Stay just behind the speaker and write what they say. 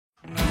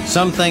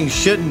some things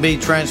shouldn't be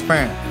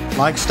transparent,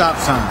 like stop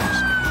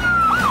signs.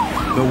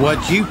 But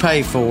what you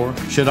pay for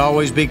should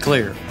always be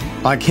clear,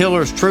 like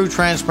Hiller's True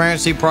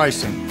Transparency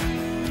Pricing.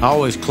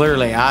 Always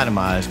clearly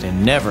itemized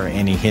and never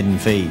any hidden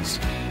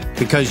fees.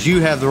 Because you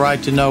have the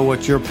right to know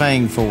what you're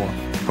paying for.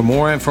 For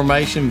more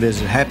information,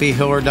 visit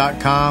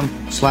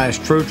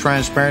happyhiller.com/true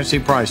transparency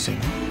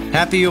pricing.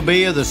 Happy you'll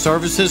be if the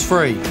service is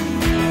free.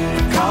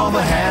 Call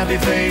the Happy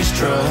Face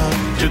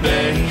Truck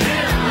today.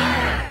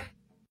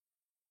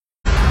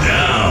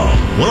 Now,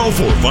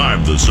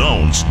 104.5 The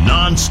Zone's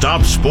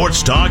non-stop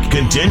sports talk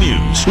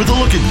continues with a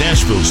look at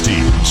Nashville's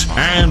teams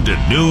and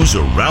at news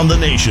around the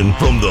nation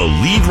from the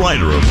lead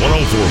writer of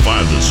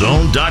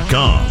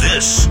 1045thezone.com.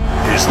 This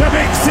It's the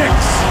Big Six.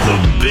 The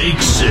Big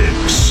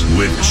Six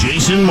with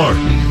Jason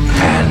Martin.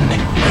 And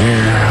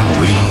here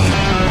we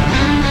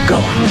go.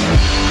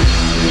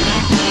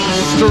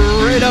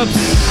 Straight up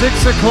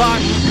 6 o'clock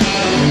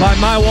by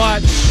my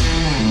watch.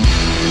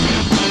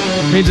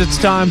 Means it's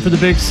time for the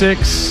Big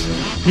Six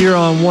here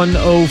on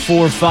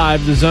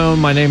 1045 The Zone.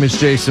 My name is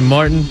Jason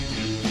Martin.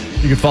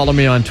 You can follow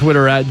me on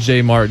Twitter at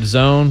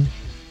JMartZone.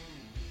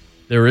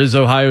 There is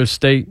Ohio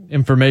State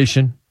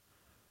information.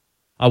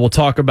 I will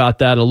talk about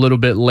that a little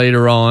bit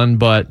later on,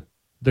 but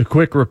the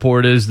quick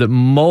report is that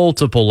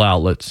multiple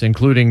outlets,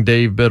 including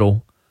Dave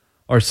Biddle,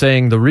 are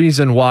saying the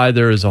reason why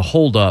there is a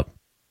holdup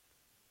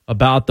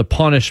about the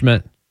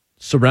punishment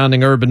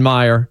surrounding Urban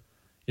Meyer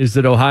is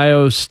that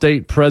Ohio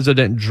State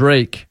President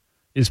Drake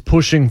is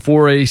pushing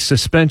for a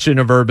suspension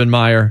of Urban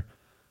Meyer,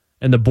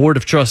 and the Board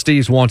of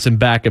Trustees wants him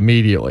back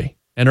immediately.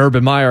 And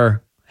Urban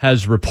Meyer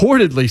has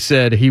reportedly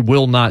said he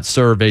will not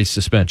serve a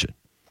suspension.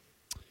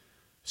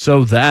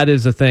 So that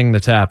is a thing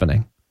that's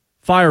happening.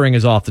 Firing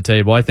is off the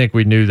table. I think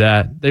we knew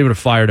that. They would have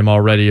fired him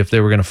already if they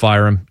were going to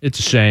fire him. It's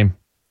a shame.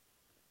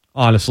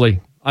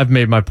 Honestly, I've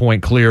made my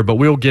point clear, but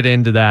we'll get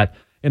into that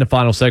in the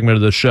final segment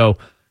of the show.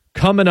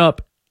 Coming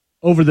up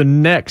over the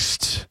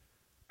next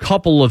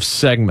couple of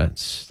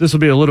segments. This will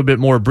be a little bit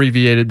more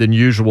abbreviated than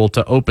usual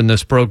to open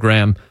this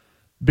program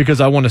because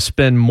I want to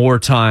spend more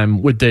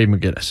time with Dave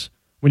McGinnis.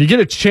 When you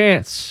get a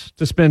chance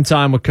to spend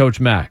time with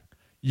Coach Mack,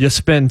 you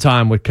spend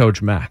time with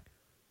Coach Mack.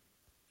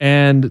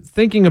 And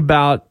thinking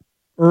about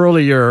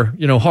earlier,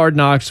 Hard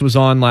Knocks was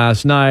on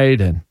last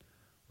night, and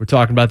we're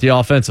talking about the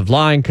offensive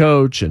line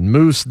coach and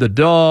Moose the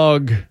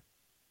dog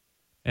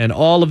and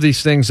all of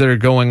these things that are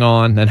going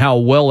on and how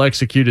well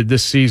executed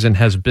this season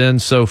has been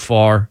so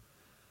far.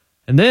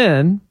 And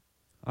then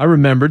I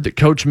remembered that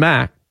Coach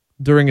Mack,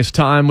 during his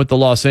time with the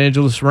Los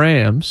Angeles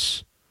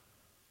Rams,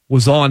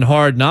 was on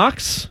Hard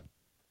Knocks,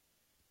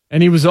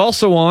 and he was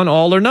also on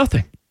All or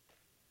Nothing.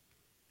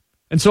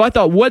 And so I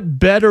thought, what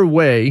better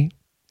way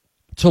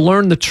to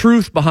learn the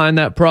truth behind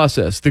that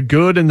process, the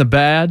good and the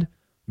bad,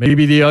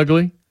 maybe the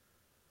ugly,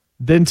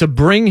 than to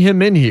bring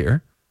him in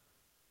here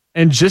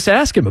and just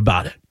ask him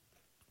about it.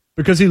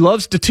 Because he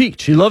loves to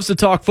teach. He loves to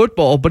talk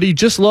football, but he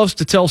just loves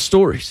to tell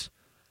stories.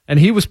 And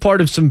he was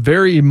part of some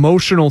very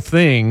emotional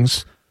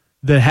things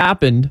that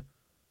happened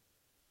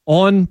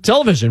on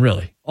television,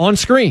 really, on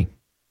screen,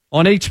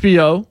 on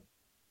HBO,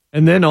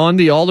 and then on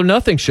the All or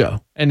Nothing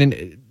show.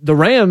 And the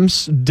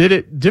Rams did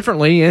it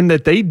differently in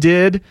that they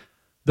did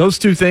those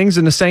two things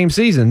in the same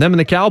season. Them and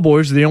the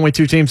Cowboys are the only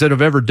two teams that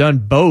have ever done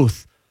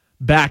both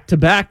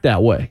back-to-back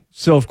that way.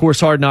 So, of course,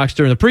 Hard Knocks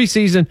during the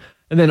preseason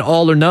and then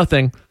All or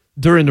Nothing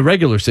during the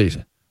regular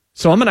season.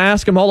 So I'm going to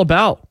ask him all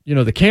about,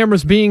 the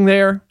cameras being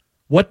there,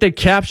 what they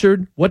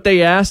captured, what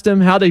they asked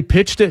him, how they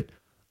pitched it,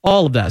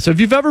 all of that. So if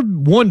you've ever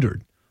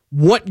wondered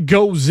what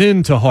goes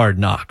into Hard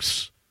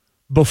Knocks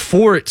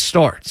before it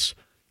starts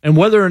and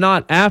whether or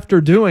not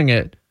after doing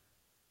it,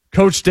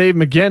 Coach Dave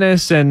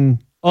McGinnis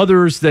and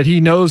others that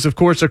he knows, of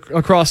course,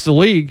 across the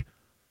league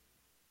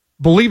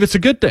believe it's a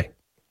good thing,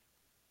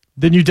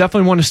 then you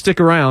definitely want to stick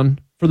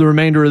around for the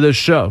remainder of this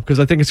show because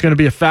I think it's going to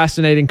be a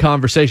fascinating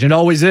conversation. It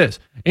always is.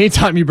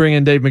 Anytime you bring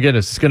in Dave McGinnis,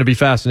 it's going to be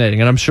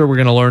fascinating, and I'm sure we're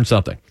going to learn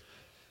something.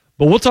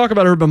 But we'll talk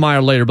about Urban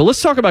Meyer later. But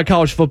let's talk about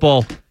college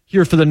football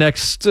here for the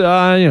next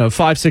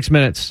 5-6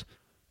 minutes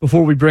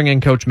before we bring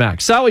in Coach Mack.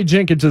 Sally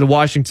Jenkins of the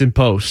Washington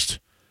Post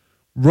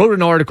wrote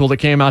an article that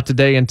came out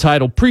today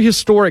entitled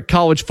 "Prehistoric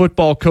College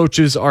Football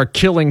Coaches Are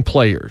Killing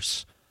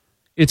Players.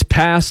 It's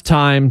past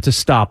time to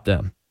stop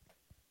them."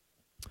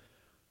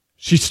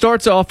 She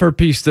starts off her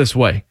piece this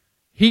way.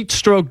 Heat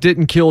stroke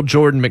didn't kill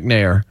Jordan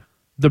McNair.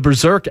 The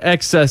berserk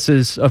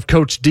excesses of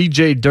Coach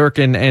DJ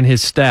Durkin and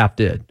his staff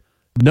did.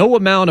 No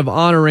amount of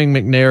honoring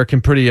McNair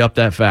can pretty up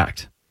that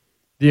fact.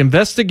 The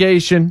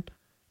investigation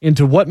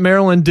into what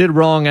Maryland did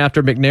wrong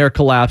after McNair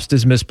collapsed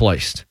is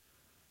misplaced.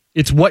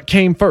 It's what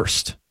came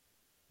first.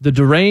 The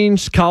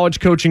deranged college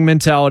coaching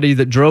mentality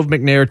that drove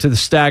McNair to the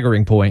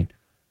staggering point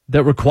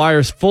that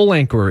requires full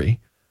inquiry,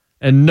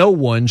 and no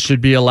one should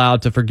be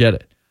allowed to forget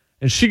it.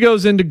 And she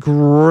goes into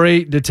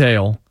great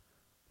detail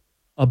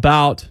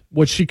about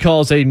what she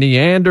calls a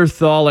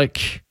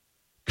Neanderthalic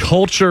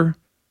culture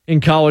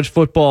in college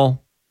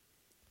football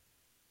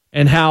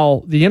and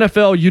how the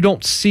NFL, you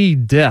don't see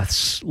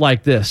deaths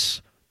like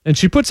this. And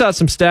she puts out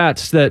some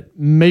stats that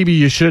maybe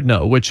you should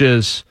know, which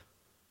is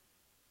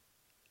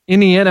In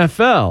the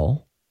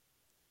NFL,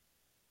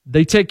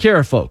 they take care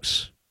of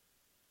folks.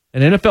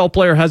 An NFL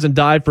player hasn't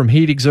died from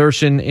heat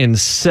exertion in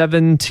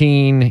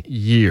 17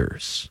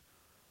 years.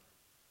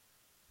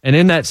 And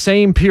in that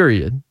same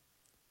period,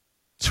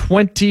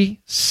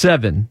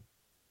 27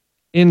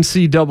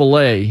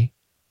 NCAA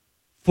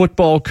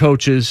football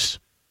coaches,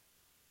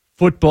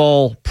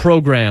 football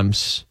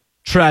programs,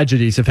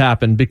 tragedies have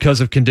happened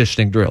because of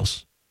conditioning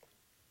drills.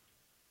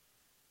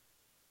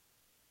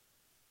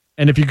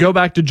 And if you go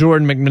back to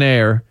Jordan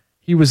McNair,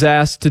 he was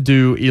asked to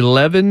do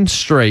 11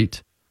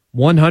 straight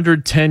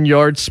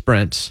 110-yard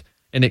sprints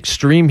in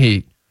extreme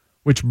heat,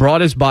 which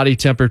brought his body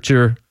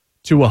temperature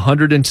to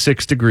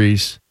 106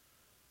 degrees.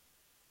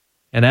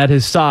 And at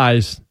his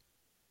size,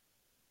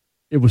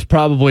 it was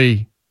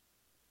probably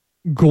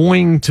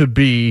going to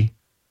be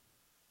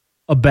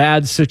a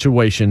bad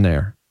situation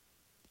there.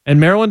 And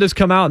Maryland has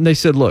come out and they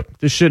said, look,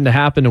 this shouldn't have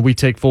happened, and we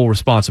take full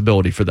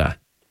responsibility for that.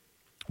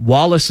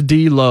 Wallace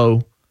D.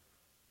 Lowe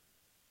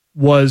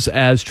was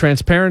as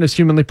transparent as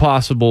humanly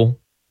possible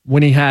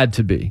when he had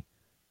to be.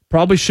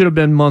 Probably should have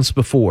been months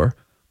before,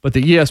 but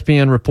the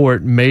ESPN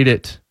report made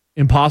it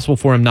impossible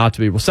for him not to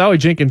be. Well, Sally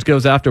Jenkins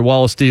goes after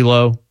Wallace D.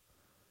 Lowe,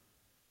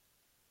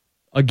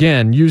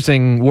 again,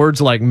 using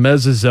words like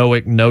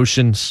Mesozoic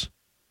notions,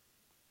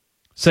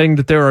 saying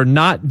that there are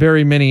not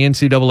very many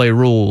NCAA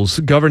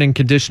rules governing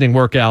conditioning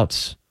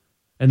workouts,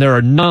 and there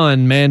are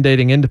none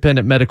mandating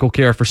independent medical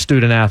care for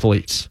student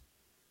athletes,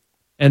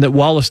 and that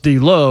Wallace D.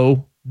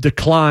 Lowe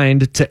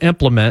declined to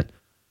implement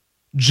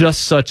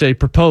just such a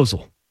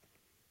proposal.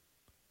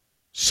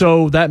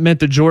 So that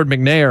meant that Jordan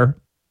McNair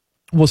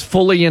was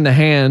fully in the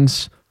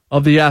hands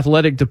of the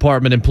athletic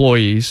department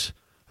employees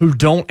who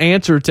don't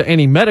answer to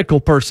any medical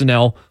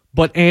personnel,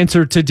 but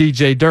answer to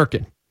DJ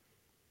Durkin.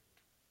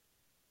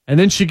 And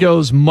then she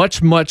goes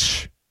much,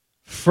 much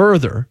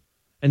further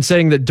and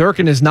saying that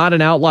Durkin is not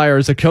an outlier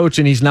as a coach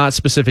and he's not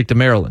specific to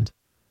Maryland.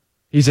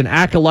 He's an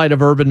acolyte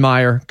of Urban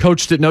Meyer,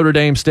 coached at Notre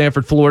Dame,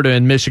 Stanford, Florida,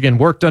 and Michigan,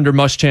 worked under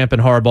Muschamp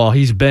and Harbaugh.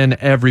 He's been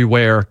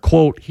everywhere.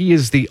 Quote, he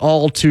is the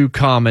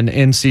all-too-common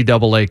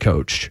NCAA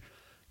coach.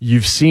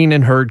 You've seen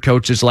and heard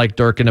coaches like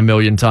Durkin a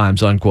million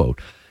times,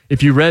 unquote.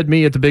 If you read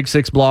me at the Big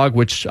Six blog,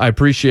 which I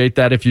appreciate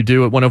that if you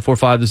do at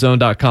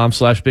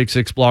 1045thezone.com/Big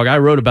Six blog, I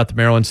wrote about the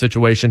Maryland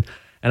situation,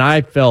 and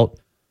I felt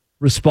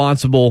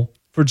responsible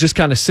for just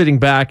kind of sitting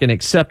back and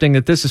accepting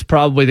that this is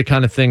probably the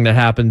kind of thing that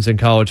happens in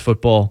college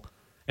football,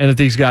 and that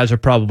these guys are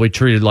probably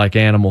treated like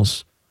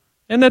animals,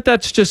 and that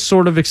that's just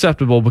sort of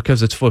acceptable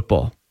because it's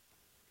football.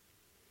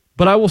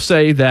 But I will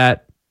say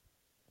that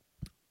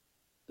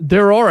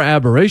there are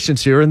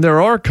aberrations here, and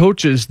there are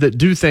coaches that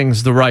do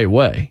things the right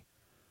way.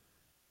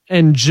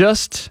 And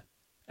just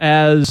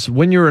as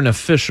when you're an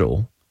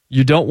official,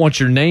 you don't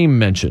want your name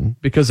mentioned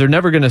because they're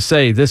never going to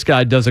say this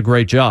guy does a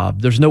great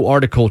job. There's no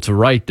article to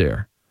write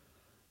there.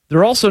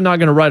 They're also not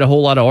going to write a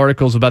whole lot of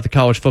articles about the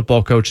college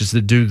football coaches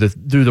that do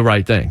the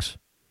right things.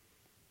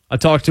 I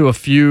talked to a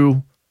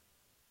few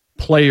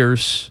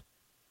players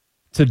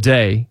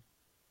today,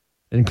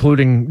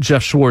 including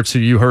Jeff Schwartz, who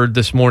you heard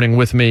this morning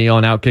with me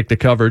on Outkick the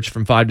Coverage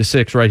from 5 to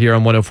 6 right here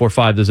on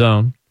 104.5 The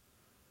Zone.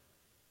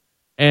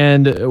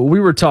 And we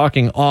were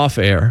talking off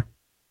air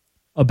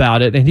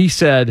about it, and he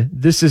said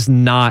this is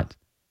not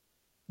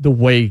the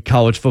way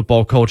college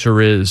football culture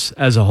is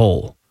as a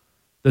whole,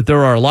 that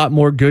there are a lot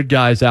more good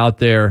guys out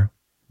there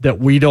that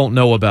we don't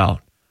know about,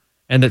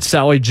 and that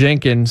Sally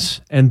Jenkins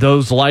and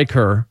those like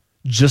her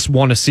just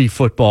want to see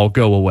football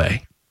go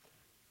away.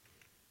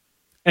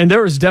 And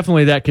there is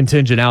definitely that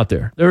contingent out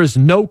there. There is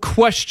no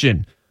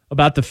question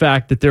about the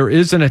fact that there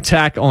is an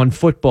attack on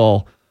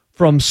football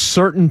from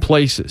certain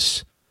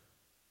places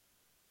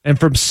and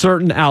from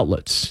certain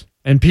outlets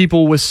and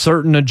people with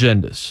certain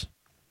agendas.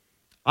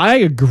 I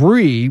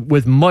agree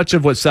with much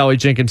of what Sally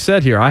Jenkins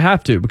said here. I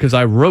have to, because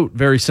I wrote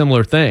very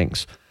similar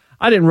things.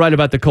 I didn't write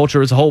about the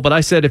culture as a whole, but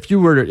I said if I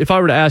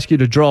were to ask you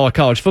to draw a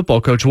college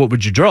football coach, what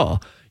would you draw?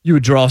 You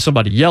would draw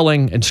somebody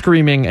yelling and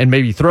screaming and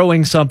maybe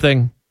throwing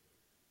something,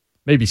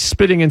 maybe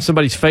spitting in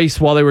somebody's face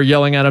while they were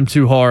yelling at them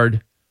too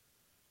hard.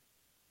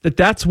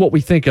 That's what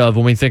we think of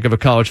when we think of a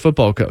college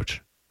football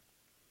coach.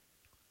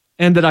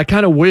 And that I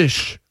kind of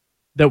wish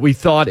that we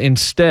thought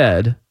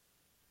instead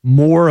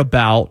more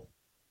about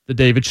the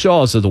David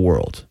Shaws of the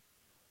world,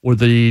 or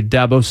the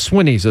Dabo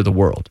Swinneys of the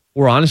world,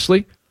 or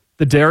honestly,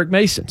 the Derek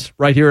Masons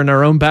right here in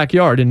our own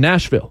backyard in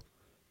Nashville.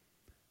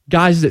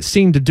 Guys that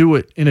seem to do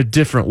it in a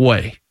different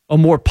way, a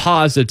more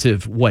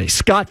positive way.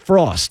 Scott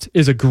Frost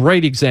is a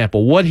great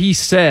example. What he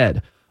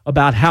said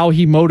about how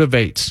he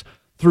motivates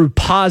through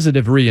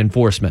positive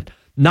reinforcement,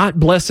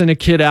 not blessing a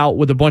kid out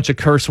with a bunch of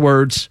curse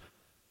words,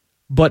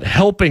 but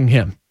helping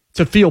him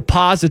to feel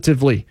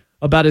positively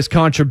about his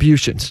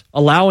contributions,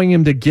 allowing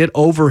him to get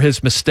over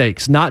his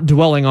mistakes, not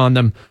dwelling on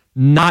them,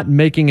 not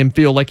making him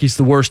feel like he's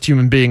the worst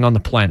human being on the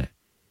planet.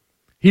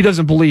 He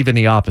doesn't believe in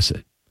the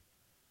opposite.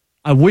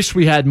 I wish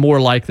we had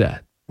more like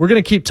that. We're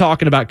going to keep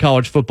talking about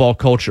college football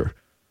culture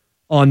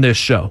on this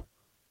show.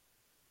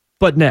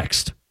 But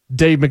next,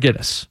 Dave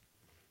McGinnis.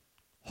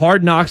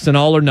 Hard Knocks and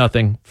All or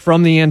Nothing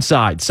from the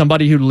inside.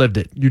 Somebody who lived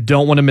it. You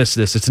don't want to miss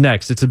this. It's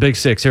next. It's a Big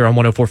Six here on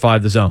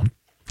 104.5 The Zone.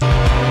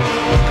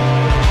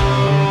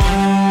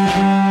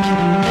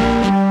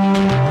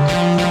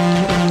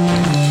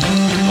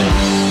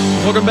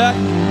 Welcome back.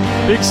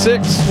 Big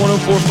Six,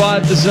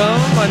 104.5 The Zone.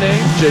 My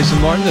name, Jason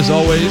Martin, as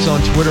always,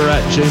 on Twitter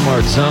at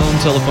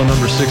JMartZone. Telephone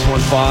number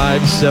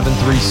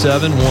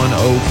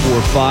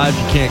 615-737-1045.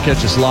 You can't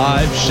catch us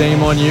live.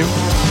 Shame on you.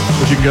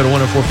 But you can go to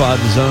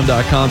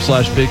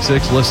 1045thezone.com/Big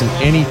Six. Listen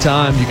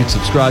anytime. You can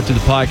subscribe to the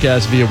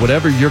podcast via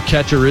whatever your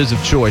catcher is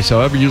of choice.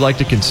 However you like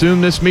to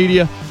consume this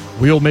media,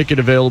 we'll make it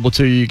available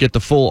to you. You get the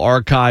full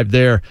archive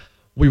there.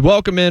 We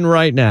welcome in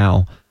right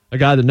now a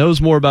guy that knows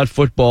more about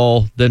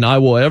football than I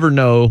will ever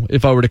know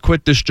if I were to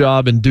quit this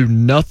job and do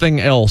nothing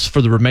else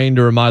for the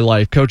remainder of my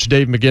life. Coach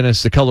Dave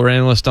McGinnis, the color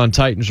analyst on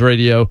Titans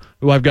Radio,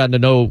 who I've gotten to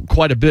know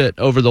quite a bit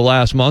over the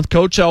last month.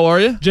 Coach, how are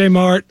you? J.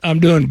 Mart,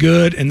 I'm doing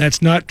good, and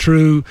that's not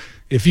true.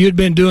 If you'd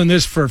been doing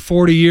this for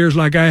 40 years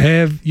like I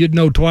have, you'd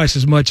know twice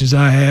as much as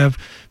I have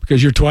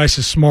because you're twice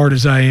as smart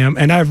as I am.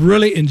 And I've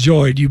really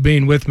enjoyed you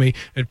being with me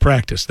at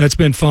practice. That's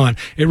been fun.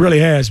 It really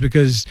has,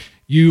 because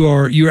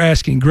you're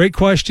asking great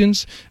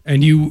questions,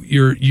 and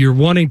you're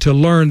wanting to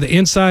learn the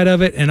inside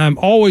of it. And I'm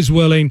always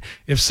willing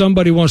if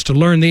somebody wants to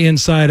learn the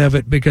inside of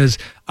it, because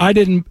I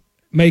didn't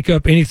make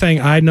up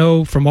anything I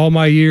know from all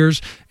my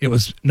years. It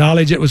was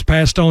knowledge that was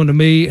passed on to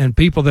me, and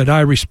people that I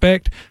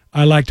respect,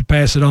 I like to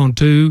pass it on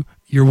to.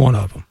 You're one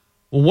of them.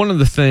 Well, one of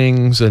the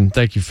things, and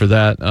thank you for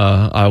that,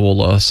 I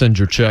will send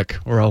your check,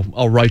 or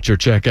I'll write your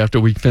check after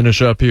we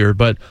finish up here.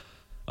 But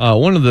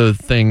one of the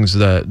things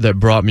that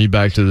brought me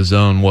back to the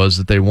Zone was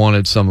that they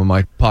wanted some of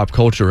my pop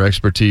culture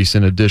expertise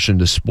in addition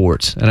to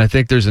sports. And I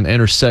think there's an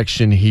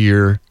intersection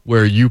here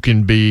where you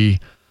can be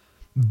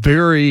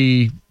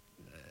very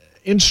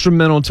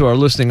instrumental to our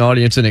listening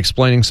audience in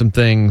explaining some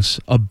things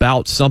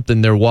about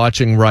something they're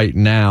watching right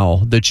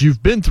now that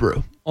you've been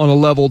through on a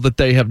level that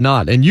they have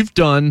not. And you've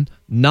done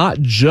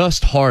not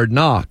just Hard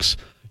Knocks.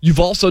 You've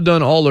also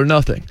done All or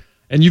Nothing.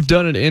 And you've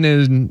done it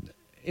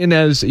in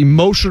as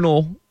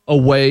emotional a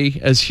way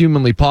as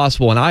humanly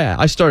possible. And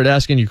I started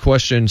asking you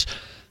questions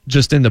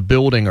just in the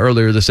building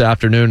earlier this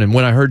afternoon. And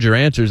when I heard your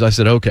answers, I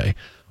said, okay,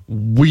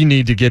 we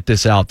need to get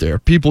this out there.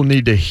 People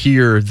need to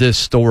hear this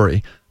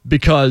story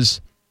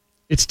because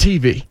it's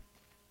TV.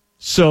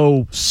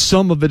 So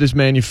some of it is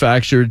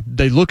manufactured.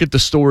 They look at the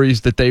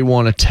stories that they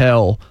want to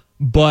tell.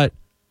 But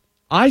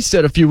I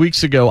said a few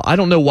weeks ago, I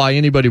don't know why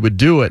anybody would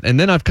do it. And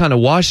then I've kind of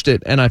watched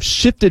it, and I've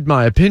shifted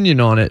my opinion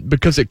on it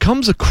because it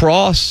comes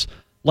across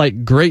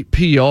like great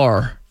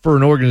PR for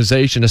an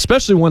organization,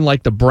 especially one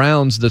like the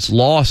Browns that's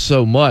lost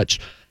so much.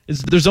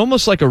 There's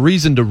almost like a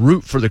reason to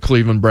root for the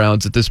Cleveland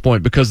Browns at this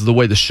point because of the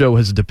way the show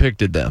has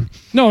depicted them.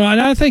 No,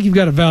 I think you've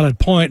got a valid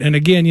point. And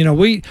again,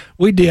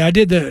 I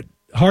did the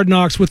Hard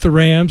Knocks with the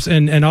Rams,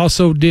 and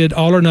also did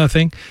All or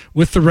Nothing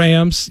with the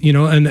Rams,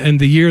 and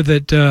the year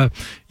that,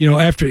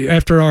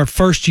 after our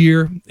first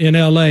year in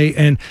LA.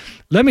 And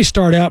let me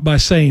start out by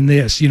saying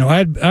this,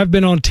 I've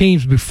been on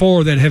teams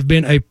before that have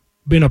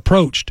been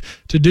approached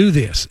to do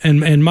this.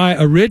 And my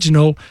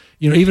original,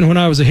 even when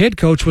I was a head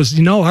coach, was,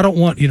 I don't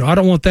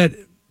want that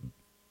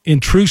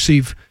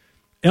intrusive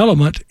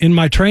element in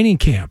my training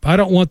camp. I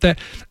don't want that.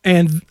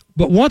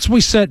 But once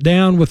we sat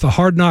down with the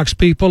Hard Knocks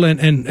people,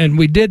 and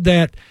we did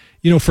that,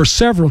 for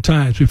several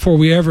times before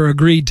we ever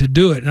agreed to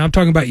do it. And I'm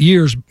talking about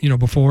years,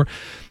 before.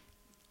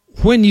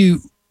 When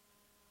you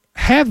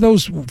have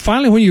those,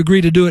 finally when you agree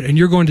to do it and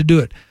you're going to do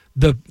it,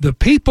 the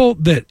people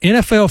that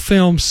NFL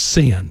Films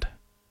send,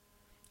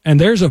 and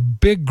there's a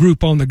big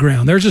group on the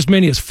ground. There's as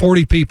many as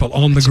 40 people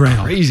on the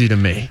ground. Crazy to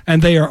me.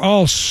 And they are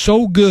all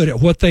so good at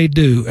what they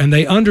do, and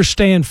they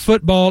understand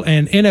football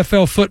and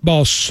NFL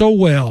football so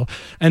well,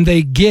 and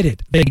they get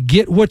it. They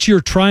get what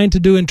you're trying to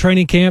do in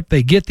training camp.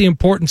 They get the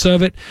importance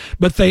of it,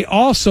 but they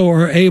also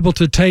are able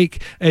to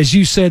take, as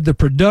you said, the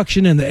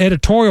production and the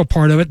editorial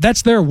part of it.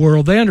 That's their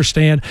world. They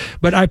understand,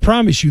 but I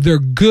promise you, they're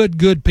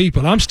good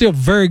people. I'm still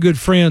very good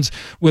friends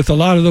with a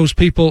lot of those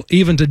people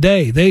even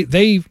today.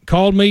 They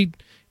called me,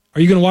 "Are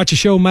you going to watch a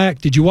show, Mac?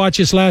 Did you watch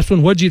this last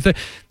one? What did you think?"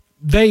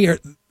 They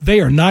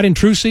are not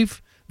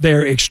intrusive.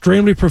 They're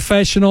extremely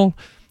professional.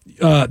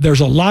 There's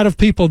a lot of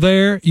people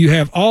there. You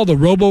have all the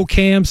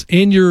RoboCams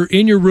in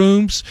your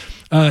rooms.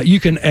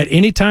 You can, at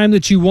any time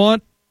that you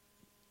want,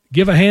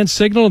 give a hand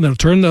signal, and they'll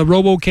turn the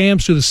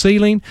RoboCams to the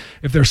ceiling.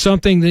 If there's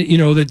something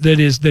that that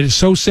is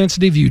so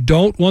sensitive you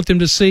don't want them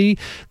to see,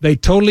 they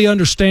totally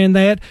understand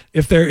that.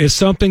 If there is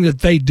something that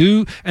they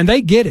do, and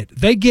they get it,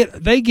 they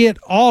get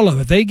all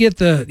of it. They get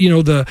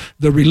the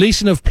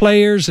releasing of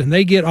players, and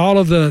they get all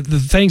of the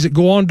things that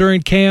go on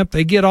during camp.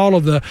 They get all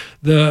of the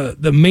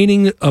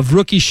meaning of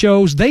rookie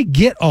shows. They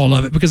get all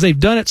of it because they've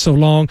done it so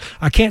long.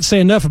 I can't say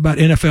enough about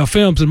NFL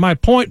Films, and my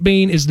point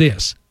being is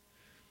this.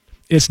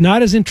 It's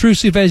not as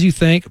intrusive as you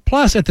think.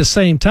 Plus, at the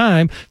same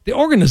time, the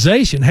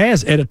organization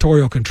has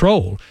editorial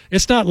control.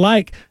 It's not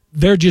like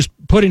they're just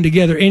putting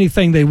together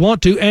anything they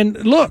want to. And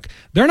look,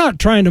 they're not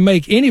trying to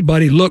make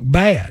anybody look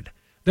bad.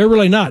 They're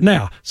really not.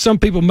 Now, some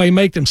people may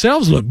make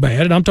themselves look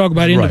bad, and I'm talking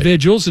about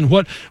individuals and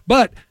what,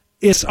 but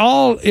it's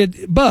all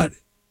it. But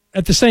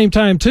at the same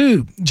time,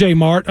 too, J.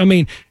 Mart, I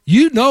mean,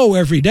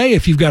 every day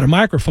if you've got a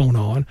microphone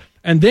on,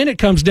 and then it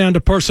comes down to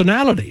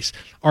personalities.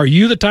 Are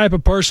you the type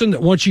of person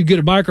that once you get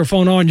a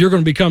microphone on, you're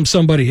going to become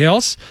somebody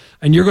else,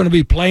 and you're going to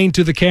be playing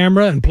to the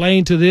camera and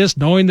playing to this,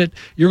 knowing that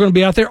you're going to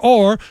be out there?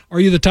 Or are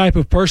you the type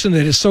of person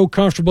that is so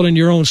comfortable in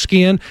your own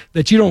skin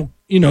that you don't,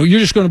 you're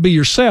just going to be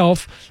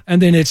yourself,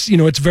 and then it's,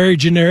 it's very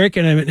generic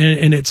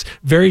and it's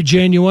very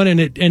genuine and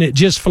it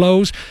just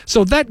flows.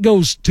 So that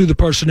goes to the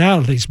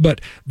personalities, but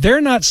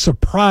they're not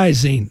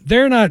surprising.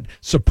 They're not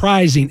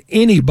surprising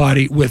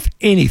anybody with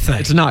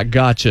anything. It's not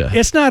gotcha.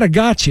 It's not a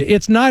gotcha.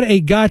 It's not a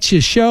gotcha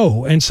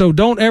show. And so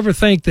don't ever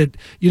think that,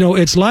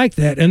 it's like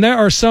that. And there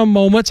are some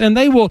moments, and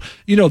they will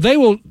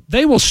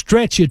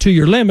stretch you to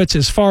your limits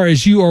as far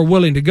as you are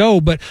willing to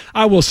go. But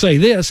I will say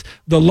this,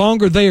 the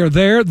longer they are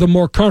there, the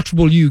more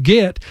comfortable you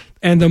get,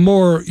 and the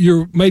more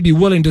you're maybe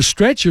willing to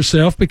stretch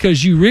yourself,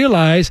 because you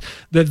realize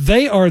that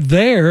they are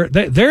there.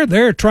 They're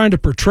there trying to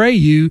portray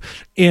you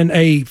in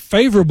a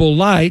favorable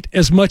light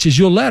as much as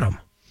you'll let them.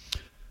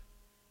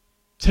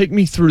 Take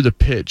me through the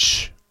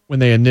pitch when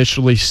they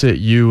initially sit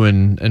you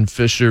and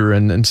Fisher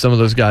and some of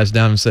those guys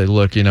down and say,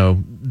 look,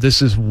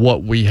 this is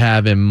what we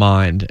have in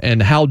mind.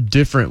 And how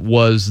different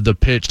was the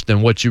pitch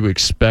than what you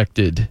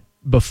expected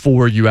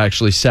before you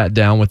actually sat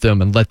down with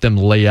them and let them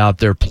lay out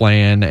their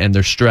plan and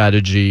their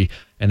strategy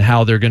and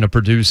how they're going to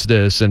produce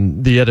this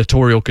and the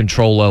editorial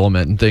control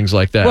element and things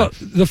like that? Well,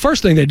 the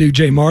first thing they do,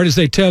 J. Mart, is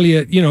they tell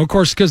you, of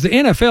course, because the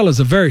NFL is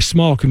a very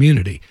small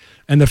community.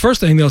 And the first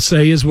thing they'll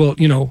say is, well,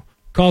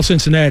 call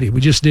Cincinnati,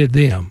 we just did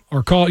them.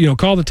 Or call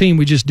the team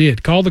we just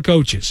did. Call the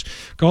coaches,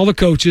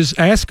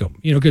 ask them,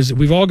 because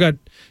we've all got,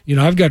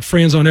 I've got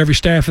friends on every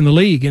staff in the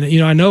league, and,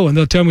 I know, and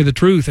they'll tell me the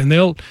truth, and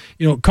they'll,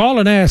 call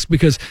and ask,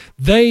 because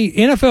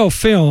NFL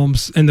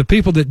Films and the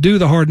people that do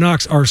the Hard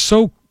Knocks are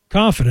so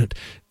confident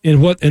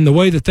in the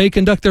way that they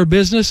conduct their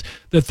business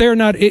that they're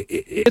not.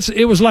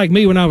 It was like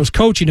me when I was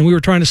coaching and we were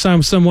trying to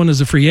sign someone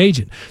as a free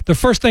agent. The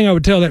first thing I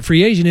would tell that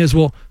free agent is,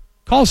 well,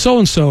 call so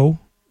and so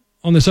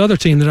on this other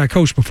team that I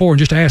coached before and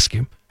just ask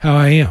him how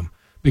I am,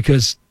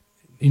 because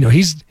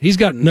he's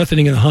got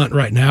nothing in the hunt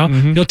right now.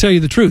 Mm-hmm. He'll tell you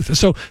the truth.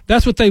 So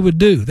that's what they would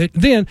do.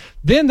 Then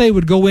they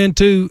would go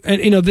into,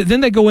 and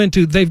then they go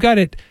into, they've got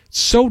it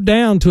so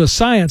down to a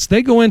science.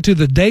 They go into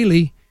the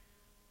daily,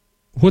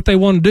 what they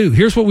want to do.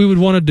 Here's what we would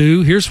want to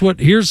do. Here's what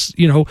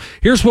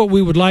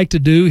we would like to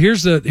do.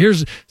 Here's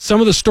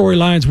some of the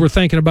storylines we're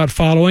thinking about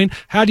following.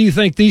 How do you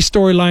think these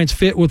storylines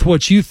fit with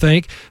what you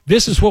think?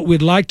 This is what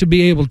we'd like to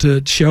be able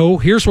to show.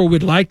 Here's where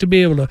we'd like to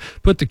be able to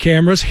put the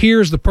cameras.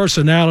 Here's the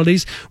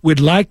personalities we'd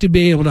like to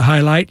be able to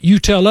highlight. You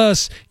tell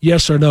us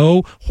yes or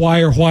no,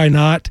 why or why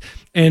not.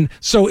 And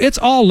so it's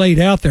all laid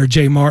out there,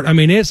 J. Mart. I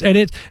mean, it's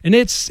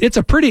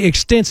a pretty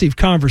extensive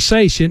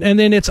conversation, and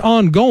then it's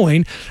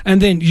ongoing. And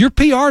then your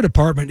PR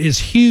department is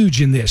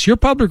huge in this. Your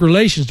public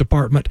relations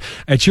department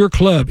at your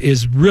club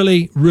is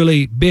really,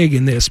 really big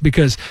in this,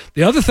 because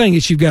the other thing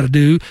that you've got to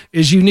do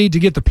is you need to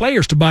get the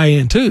players to buy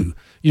in too.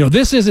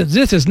 This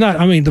is not,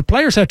 I mean, the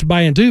players have to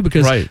buy in too,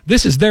 because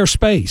This is their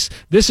space.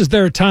 This is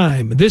their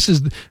time. This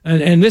is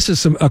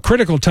a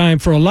critical time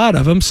for a lot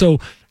of them. So,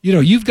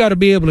 you've got to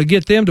be able to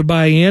get them to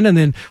buy in. And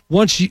then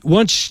once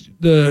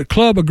the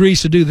club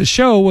agrees to do the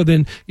show, well,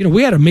 then,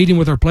 we had a meeting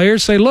with our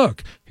players, say,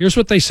 look, here's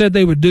what they said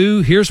they would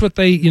do. Here's what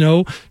they,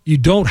 you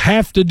don't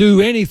have to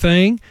do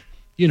anything.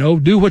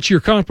 Do what you're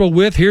comfortable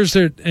with.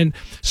 And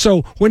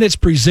so when it's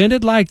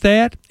presented like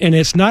that, and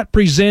it's not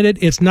presented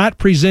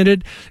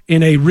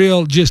in a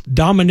real just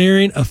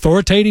domineering,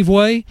 authoritative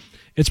way.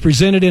 It's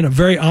presented in a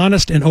very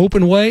honest and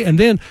open way. And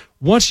then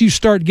once you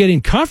start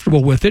getting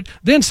comfortable with it,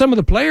 then some of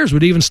the players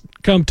would even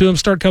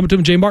start coming to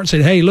him, Jay Martin, and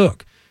say, hey,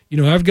 look,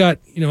 I've got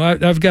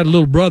a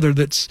little brother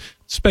that's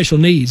special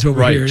needs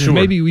over here. Sure. And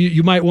maybe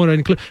you might want to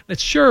include that.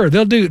 Sure.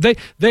 They'll do.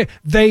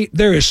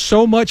 There is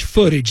so much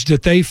footage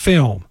that they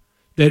film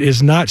that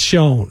is not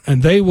shown,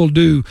 and they will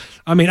do.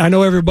 I mean, I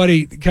know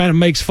everybody kind of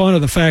makes fun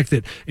of the fact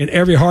that in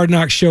every Hard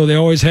Knocks show they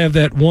always have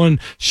that one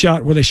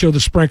shot where they show the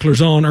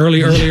sprinklers on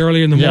early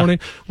in the morning.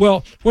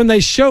 Well, when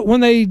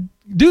they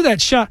do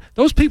that shot,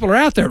 those people are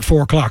out there at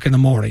 4:00 in the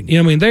morning.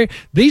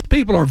 These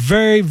people are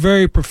very,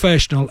 very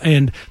professional,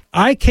 and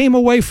I came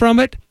away from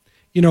it.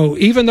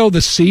 Even though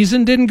the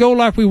season didn't go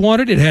like we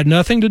wanted, it had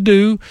nothing to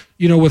do,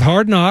 with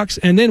Hard Knocks.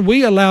 And then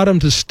we allowed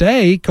them to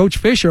stay. Coach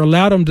Fisher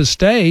allowed them to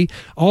stay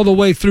all the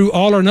way through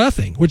All or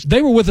Nothing, which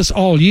they were with us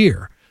all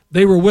year.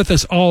 They were with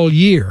us all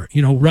year,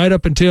 right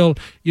up until,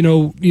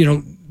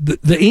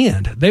 the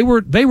end. They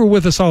were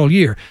with us all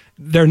year.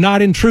 They're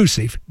not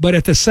intrusive, but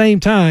at the same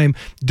time,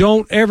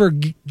 don't ever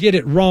get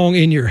it wrong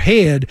in your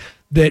head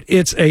that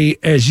it's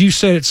as you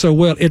said it so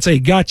well, it's a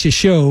gotcha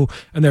show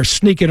and they're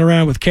sneaking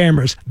around with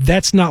cameras.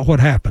 That's not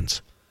what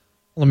happens.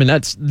 Well, I mean,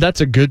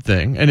 that's a good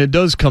thing, and it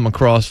does come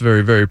across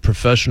very, very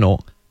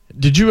professional.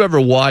 Did you ever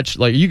watch,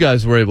 like, you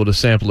guys were able to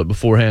sample it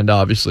beforehand,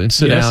 obviously, and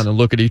sit down and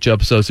look at each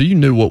episode, so you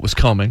knew what was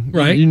coming.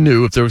 Right. You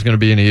knew if there was going to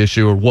be any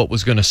issue or what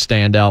was going to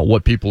stand out,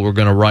 what people were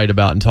going to write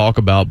about and talk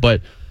about.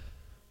 But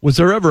was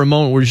there ever a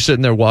moment where you're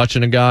sitting there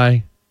watching a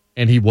guy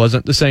and he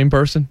wasn't the same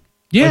person?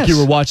 Yes. Like you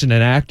were watching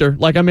an actor?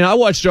 Like, I mean, I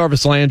watch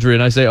Jarvis Landry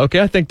and I say,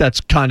 okay, I think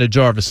that's kind of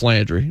Jarvis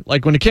Landry.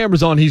 Like, when the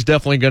camera's on, he's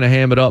definitely going to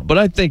ham it up, but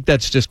I think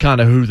that's just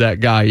kind of who that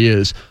guy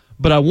is.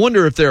 But I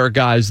wonder if there are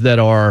guys that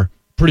are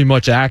pretty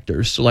much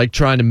actors, like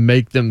trying to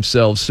make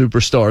themselves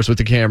superstars with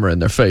the camera in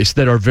their face,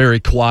 that are very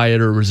quiet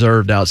or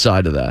reserved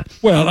outside of that.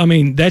 Well, I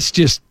mean, that's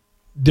just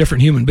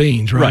different human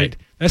beings, right?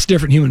 That's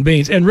different human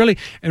beings. And really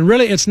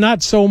it's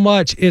not so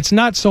much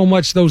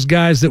those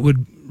guys that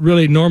would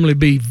really normally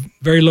be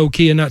very low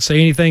key and not say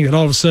anything, that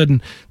all of a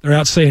sudden they're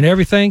out saying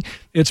everything.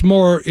 It's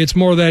more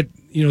that,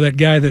 that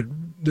guy that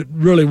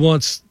really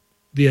wants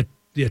the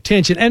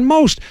attention. And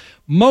most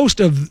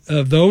of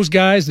those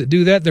guys that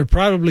do that, they're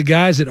probably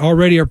guys that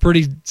already are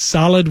pretty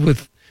solid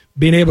with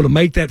being able to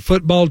make that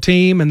football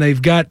team, and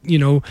they've got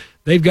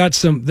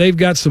some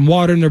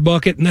water in their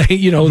bucket, and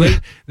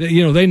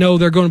they know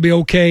they're going to be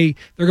okay.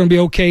 They're going to be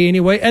okay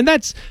anyway, and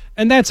that's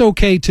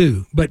okay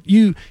too. But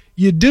you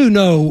do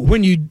know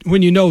when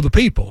you know the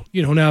people.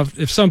 Now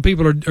if some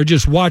people are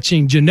just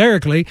watching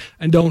generically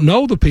and don't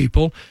know the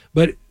people,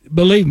 but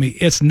believe me,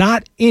 it's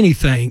not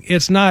anything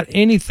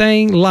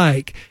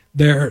like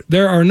there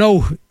are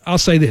no, I'll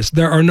say this,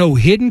 there are no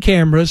hidden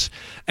cameras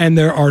and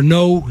there are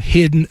no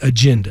hidden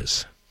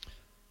agendas.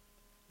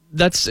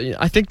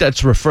 I think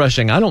that's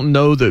refreshing. I don't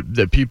know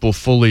that people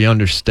fully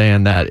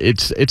understand that.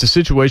 It's a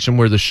situation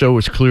where the show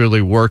is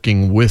clearly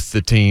working with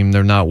the team.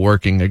 They're not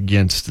working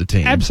against the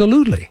team.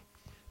 Absolutely.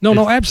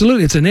 No,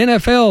 absolutely. It's an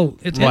NFL.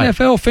 It's right.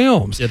 NFL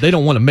films. Yeah, they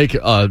don't want to make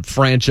a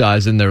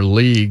franchise in their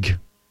league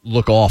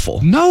look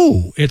awful.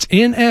 No, it's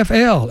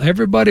NFL.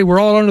 Everybody, we're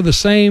all under the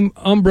same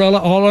umbrella,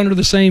 all under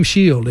the same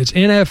shield. It's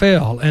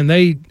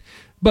NFL,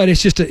 but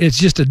it's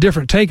just a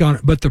different take on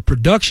it. But the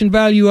production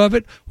value of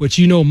it, which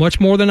you know much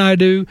more than I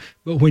do,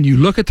 but when you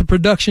look at the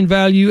production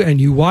value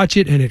and you watch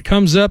it and it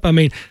comes up, I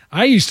mean,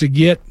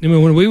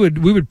 when we would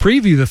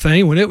preview the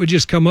thing, when it would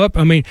just come up,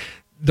 I mean,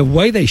 the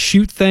way they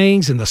shoot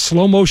things and the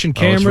slow motion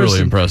cameras. It's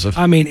really impressive.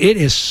 I mean, it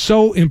is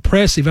so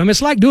impressive. I mean,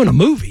 it's like doing a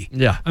movie.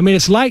 Yeah. I mean,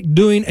 it's like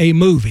doing a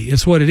movie.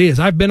 It's what it is.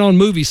 I've been on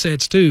movie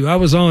sets too. I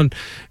was on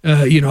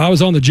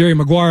the Jerry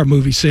Maguire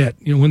movie set,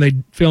 when they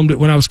filmed it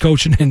when I was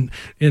coaching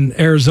in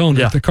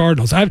Arizona with the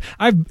Cardinals. And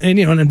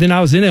then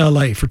I was in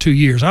LA for 2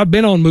 years. I've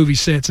been on movie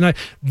sets, and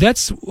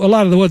that's a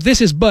lot of what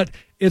this is, but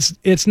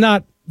it's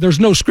not,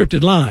 there's no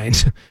scripted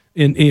lines.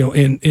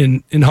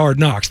 In Hard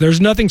Knocks, there's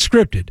nothing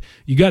scripted.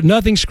 You got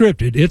nothing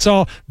scripted.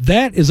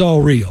 That is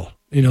all real.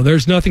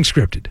 There's nothing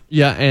scripted.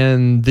 Yeah,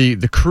 and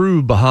the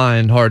crew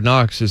behind Hard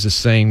Knocks is the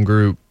same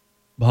group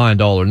behind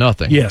All or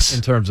Nothing. Yes,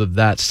 in terms of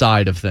that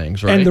side of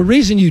things, right? And the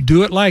reason you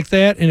do it like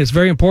that, and it's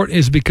very important,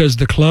 is because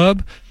the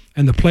club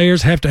and the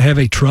players have to have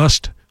a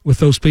trust with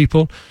those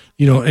people.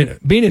 And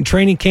being in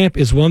training camp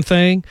is one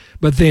thing,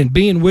 but then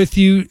being with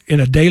you in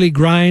a daily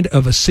grind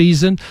of a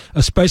season,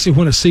 especially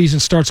when a season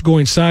starts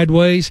going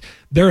sideways,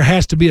 there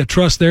has to be a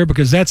trust there,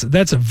 because that's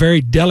a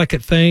very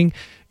delicate thing.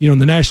 In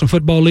the National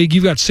Football League,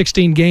 you've got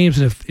 16 games,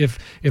 and if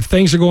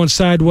things are going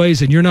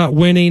sideways and you're not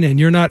winning and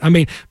you're not, I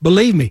mean,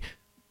 believe me,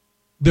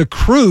 the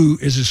crew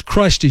is as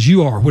crushed as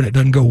you are when it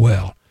doesn't go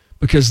well,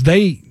 because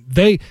the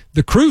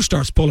crew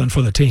starts pulling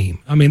for the team.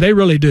 I mean, they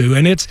really do,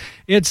 and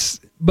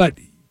but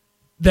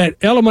that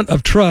element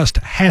of trust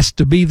has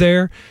to be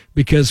there,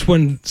 because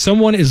when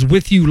someone is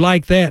with you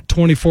like that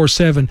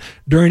 24/7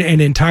 during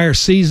an entire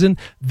season,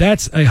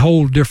 that's a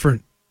whole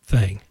different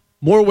thing.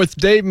 More with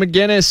Dave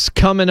McGinnis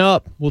coming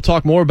up. We'll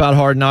talk more about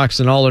Hard Knocks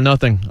and All or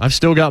Nothing. I've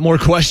still got more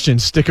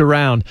questions. Stick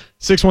around.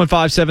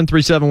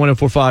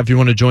 615-737-1045 if you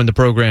want to join the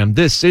program.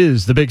 This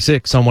is the Big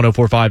Six on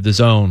 1045 The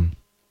Zone.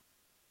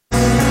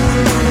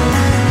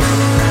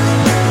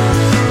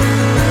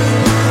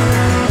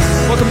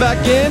 Welcome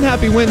back in.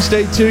 Happy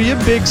Wednesday to you.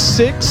 Big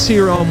Six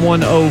here on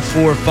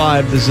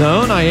 1045 The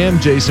Zone. I am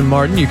Jason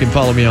Martin. You can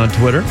follow me on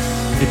Twitter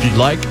if you'd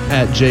like,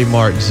 at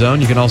jmartzone.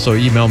 You can also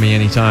email me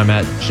anytime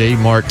at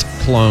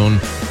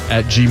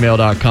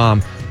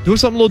jmartclone@gmail.com. Doing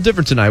something a little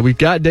different tonight. We've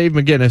got Dave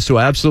McGinnis, who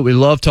I absolutely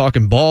love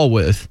talking ball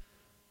with,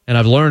 and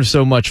I've learned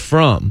so much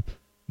from.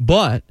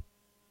 But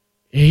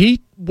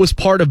he was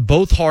part of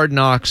both Hard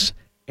Knocks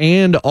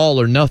and All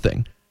or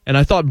Nothing. And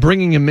I thought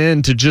bringing him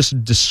in to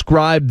just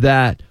describe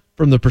that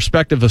from the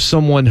perspective of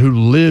someone who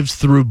lives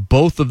through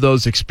both of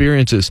those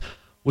experiences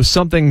was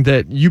something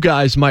that you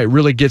guys might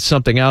really get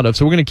something out of.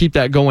 So we're going to keep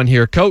that going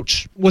here.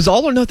 Coach, was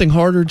All or Nothing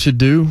harder to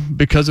do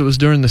because it was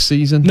during the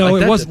season? No,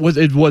 like it wasn't.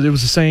 It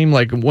was the same,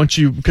 like once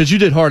you, because you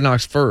did Hard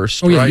Knocks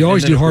first. Oh, yeah, right? you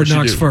always do Hard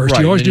Knocks first.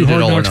 Right, you always do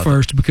Hard All or Knocks Nothing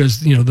first,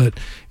 because,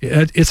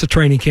 it's a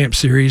training camp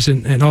series,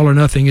 and All or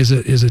Nothing is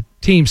a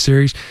team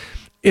series.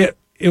 I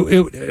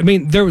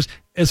mean, there was,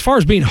 as far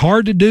as being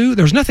hard to do,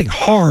 there's nothing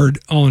hard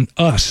on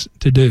us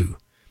to do.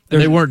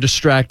 They weren't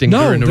distracting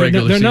during the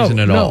regular season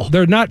at all. No,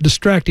 they're not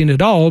distracting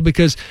at all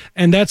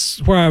and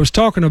that's where I was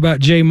talking about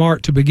J.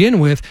 Mart to begin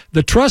with.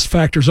 The trust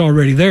factor's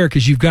already there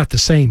because you've got the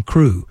same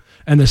crew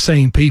and the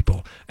same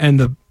people, and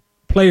the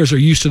players are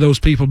used to those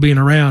people being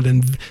around,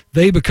 and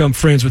they become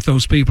friends with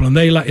those people, and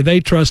they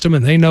trust them,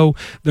 and they know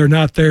they're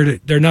not there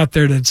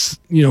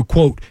to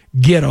quote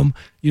get them.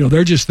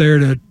 They're just there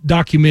to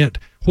document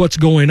what's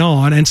going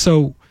on, and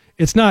so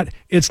it's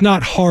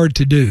not hard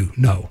to do.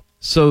 No.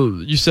 So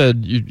you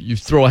said you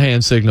throw a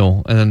hand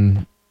signal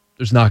and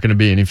there's not going to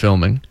be any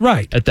filming,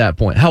 right? At that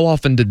point, how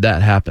often did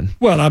that happen?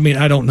 Well, I mean,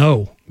 I don't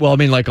know. Well, I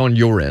mean, like on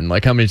your end,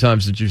 like how many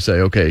times did you say,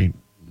 okay,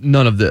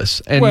 none of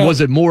this? And was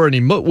it more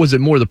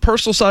the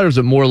personal side, or was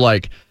it more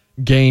like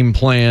game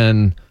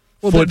plan,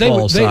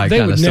 football side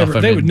kind of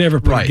stuff? They would never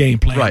put a game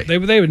plan. Right. They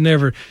would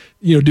never,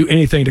 do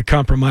anything to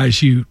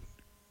compromise you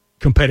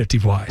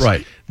competitive wise.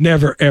 Right.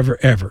 Never, ever,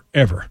 ever,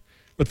 ever.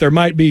 But there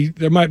might be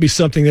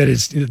something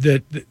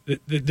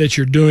that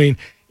you're doing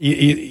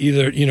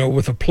either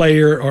with a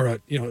player or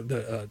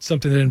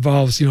something that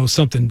involves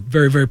something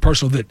very, very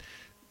personal that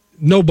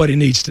nobody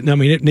needs to. I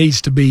mean, it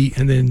needs to be,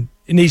 and then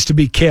it needs to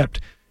be kept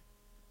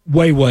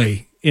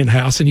way in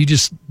house. And you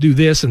just do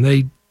this, and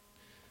they'd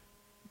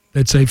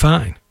say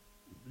fine.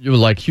 You were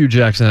like Hugh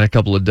Jackson had a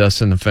couple of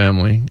deaths in the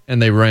family,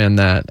 and they ran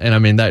that. And I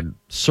mean, that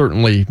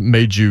certainly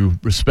made you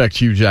respect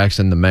Hugh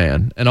Jackson, the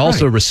man, and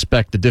also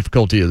respect the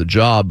difficulty of the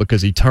job,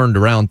 because he turned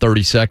around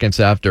 30 seconds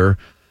after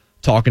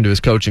talking to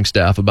his coaching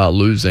staff about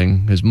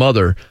losing his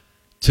mother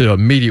to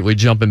immediately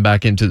jumping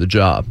back into the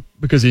job,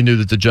 because he knew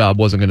that the job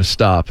wasn't going to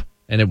stop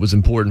and it was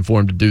important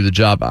for him to do the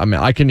job. I mean,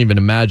 I couldn't even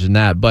imagine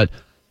that. But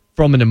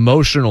from an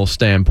emotional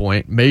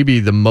standpoint, maybe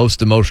the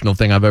most emotional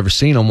thing I've ever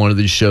seen on one of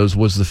these shows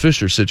was the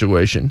Fisher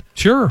situation.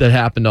 Sure. That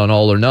happened on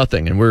All or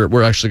Nothing. And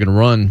we're actually going to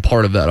run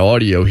part of that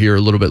audio here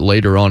a little bit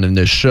later on in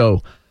this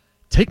show.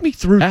 Take me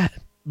through that,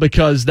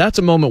 because that's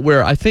a moment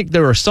where I think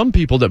there are some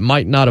people that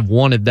might not have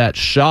wanted that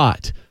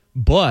shot,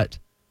 but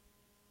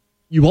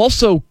you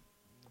also,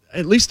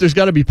 at least there's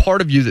got to be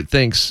part of you that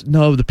thinks,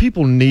 no, the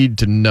people need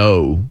to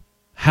know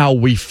how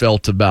we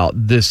felt about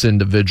this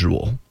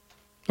individual.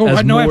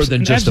 As more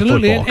than just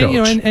absolutely. a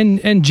football coach.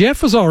 And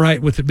Jeff was all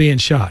right with it being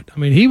shot. I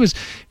mean, he was,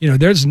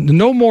 there's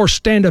no more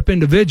stand-up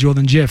individual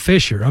than Jeff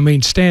Fisher. I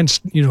mean,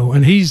 but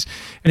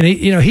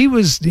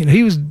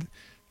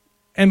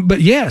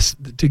yes,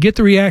 to get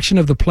the reaction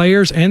of the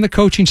players and the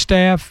coaching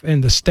staff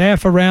and the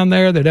staff around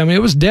there,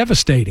 it was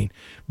devastating.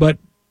 But,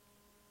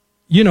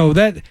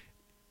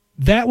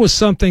 that was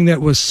something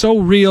that was so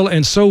real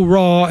and so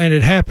raw, and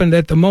it happened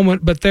at the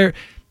moment, but there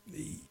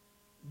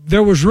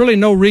was really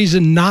no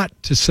reason not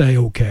to say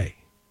okay.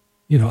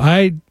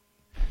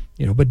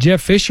 But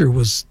Jeff Fisher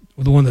was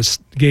the one that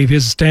gave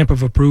his stamp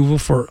of approval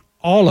for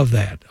all of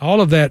that.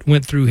 All of that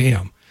went through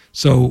him.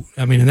 So,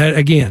 I mean, and that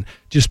again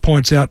just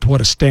points out to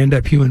what a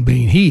stand-up human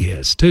being he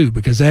is too,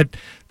 because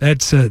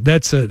that's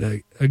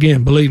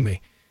again, believe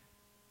me,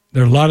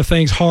 there are a lot of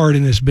things hard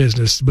in this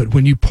business, but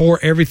when you pour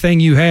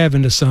everything you have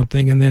into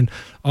something, and then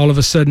all of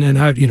a sudden, and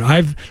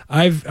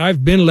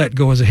I've been let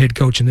go as a head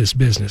coach in this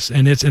business,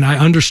 and I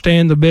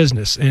understand the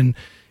business, and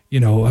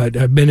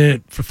I've been in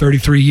it for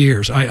 33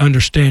 years. I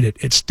understand it.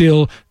 It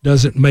still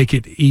doesn't make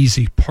it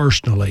easy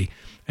personally,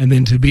 and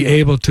then to be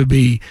able to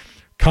be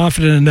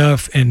confident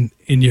enough in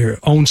your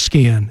own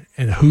skin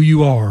and who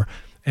you are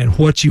and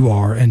what you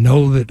are, and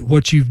know that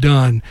what you've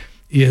done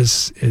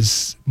is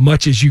as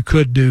much as you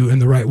could do in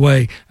the right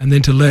way, and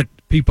then to let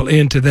people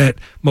into that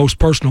most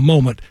personal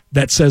moment,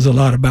 that says a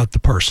lot about the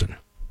person.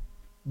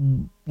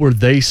 Were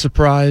they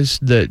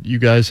surprised that you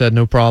guys had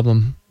no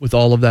problem with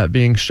all of that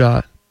being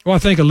shot? Well, I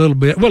think a little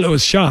bit. Well, it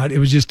was shot. It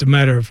was just a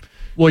matter of...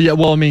 Well, yeah.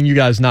 Well, I mean, you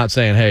guys not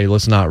saying, "Hey,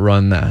 let's not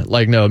run that."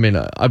 Like, no. I mean,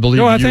 I believe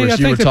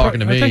you were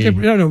talking to me.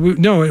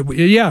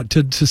 Yeah.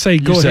 To say,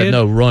 go ahead. You said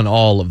no, run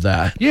all of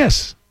that.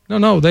 Yes.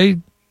 No.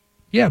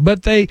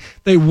 But they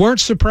weren't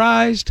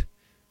surprised,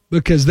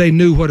 because they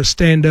knew what a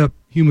stand-up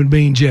human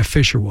being Jeff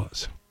Fisher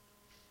was.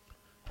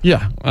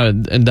 Yeah,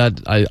 and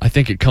that I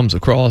think it comes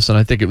across, and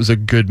I think it was a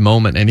good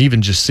moment, and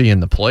even just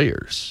seeing the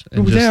players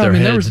and their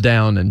heads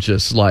down and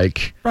just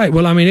like... Right,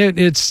 well, I mean,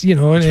 it's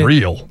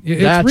real.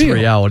 That's real.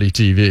 Reality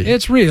TV.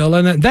 It's real,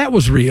 and that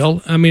was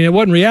real. I mean, it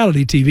wasn't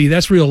reality TV.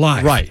 That's real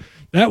life. Right.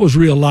 That was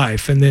real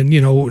life. And then,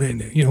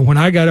 when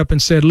I got up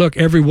and said, look,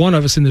 every one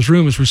of us in this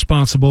room is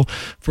responsible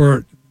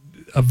for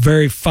a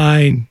very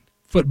fine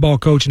football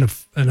coach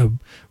and a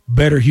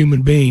better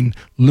human being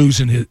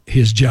losing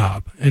his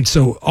job. And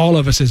so all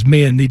of us as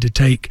men need to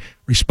take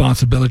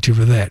responsibility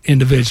for that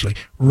individually.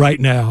 Right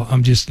now,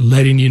 I'm just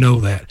letting you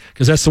know that,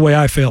 because that's the way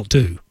I felt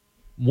too.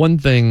 One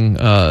thing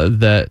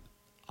that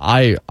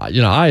I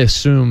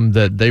assume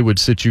that they would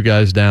sit you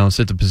guys down,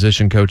 sit the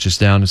position coaches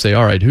down and say,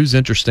 all right, who's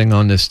interesting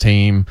on this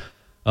team?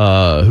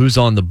 Who's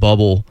on the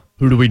bubble?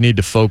 Who do we need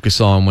to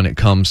focus on when it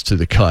comes to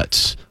the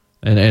cuts?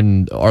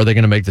 And are they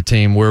going to make the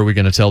team? Where are we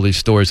going to tell these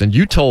stories? And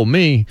you told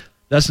me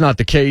that's not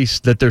the case,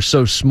 that they're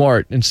so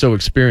smart and so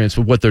experienced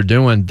with what they're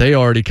doing. They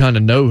already kind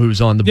of know who's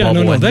on the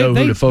bubble and know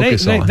who to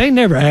focus on. They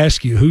never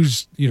ask you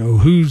who's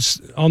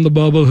on the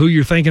bubble, who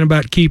you're thinking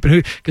about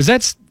keeping, because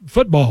that's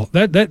football.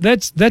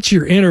 That's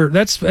your inner,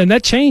 and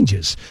that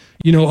changes,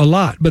 a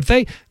lot. But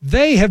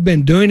they have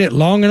been doing it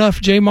long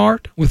enough, J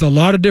Mart, with a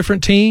lot of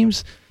different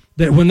teams,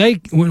 that when they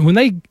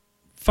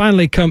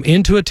finally come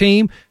into a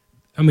team,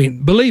 I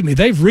mean, believe me,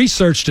 they've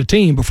researched a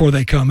team before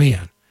they come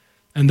in.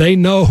 And they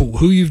know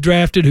who you've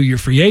drafted, who your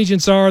free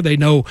agents are. They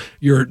know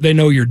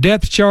your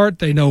depth chart.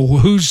 They know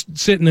who's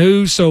sitting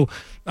who. So,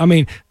 I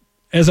mean,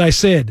 as I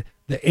said,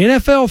 the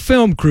NFL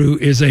film crew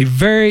is a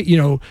very,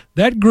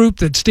 that group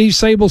that Steve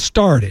Sable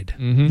started,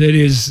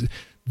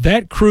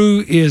 that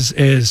crew is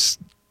as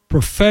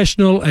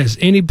professional as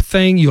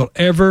anything you'll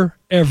ever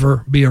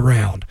be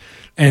around.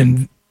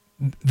 And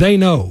they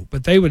know,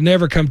 but they would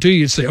never come to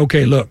you and say,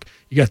 okay, look,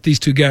 you got these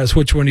two guys,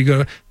 which one are you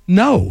going to?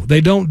 No,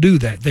 they don't do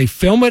that. They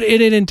film it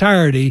in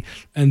entirety,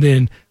 and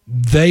then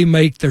they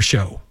make their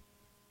show.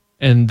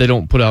 And they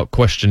don't put out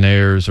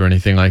questionnaires or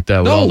anything like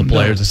that with all the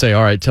players and say,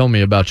 all right, tell me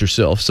about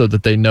yourself, so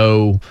that they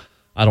know,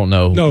 I don't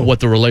know,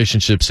 what the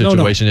relationship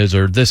situation is,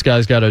 or this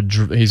guy's got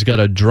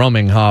a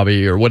drumming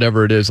hobby or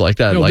whatever it is like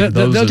that.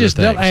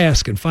 They'll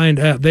ask and find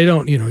out. They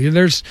don't,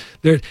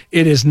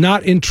 it is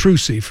not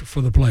intrusive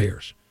for the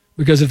players.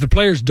 Because if the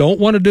players don't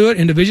want to do it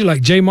individually,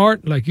 like J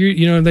Mart, like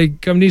they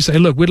come to you and say,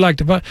 look, we'd like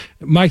to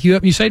mic you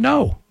up, and you say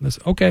no. That's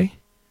okay.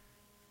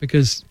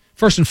 Because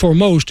first and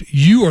foremost,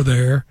 you are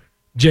there,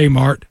 J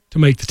Mart, to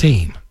make the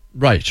team.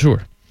 Right,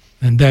 sure.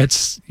 And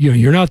that's,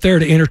 you're not there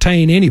to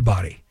entertain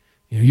anybody.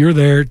 You're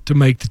there to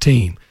make the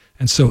team.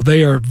 And so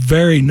they are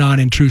very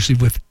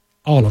non-intrusive with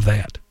all of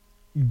that.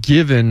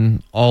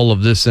 Given all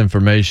of this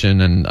information,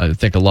 and I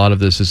think a lot of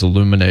this is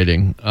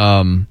illuminating,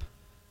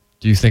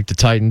 do you think the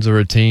Titans are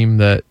a team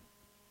that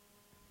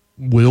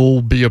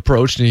will be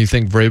approached, and you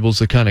think Vrabel's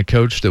the kind of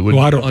coach that would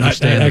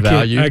understand the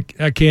value?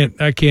 I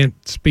can't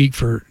speak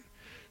for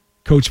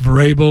Coach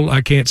Vrabel.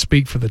 I can't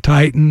speak for the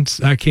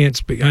Titans. I can't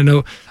speak. I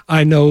know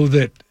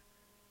that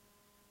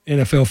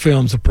NFL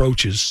Films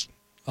approaches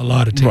a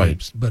lot of teams,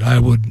 right. But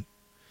I'm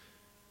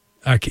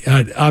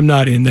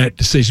not in that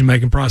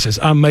decision-making process.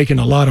 I'm making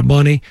a lot of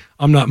money.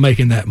 I'm not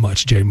making that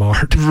much, J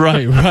Mart.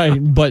 Right.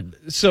 But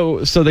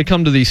so they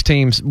come to these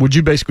teams. Would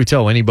you basically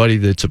tell anybody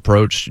that's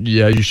approached,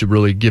 yeah, you should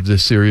really give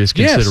this serious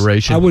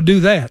consideration? Yes, I would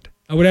do that.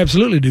 I would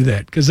absolutely do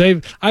that, because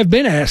I've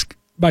been asked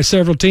by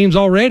several teams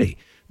already,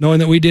 knowing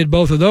that we did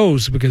both of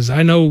those, because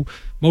I know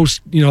a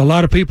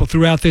lot of people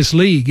throughout this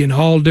league in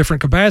all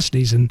different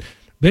capacities, and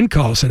been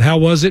called, said, how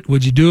was it?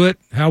 Would you do it?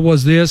 How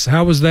was this?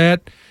 How was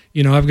that?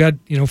 I've got,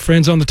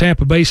 friends on the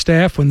Tampa Bay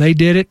staff. When they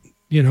did it,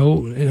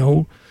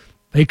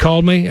 they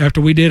called me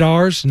after we did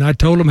ours, and I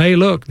told them, hey,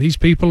 look, these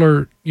people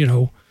are,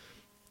 you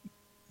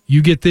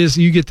get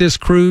this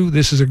crew.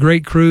 This is a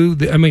great crew.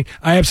 I mean,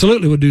 I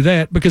absolutely would do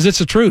that, because it's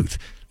the truth.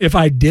 If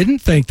I didn't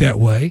think that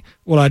way,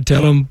 well, I'd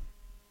tell them,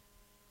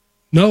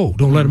 no,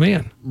 don't let them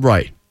in.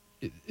 Right.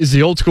 Is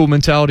the old school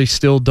mentality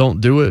still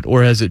don't do it,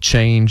 or has it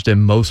changed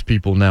and most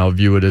people now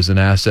view it as an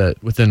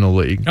asset within the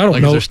league? I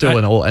don't know. Is there still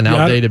an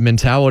outdated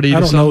mentality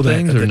to some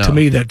things? Or no? To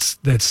me, that's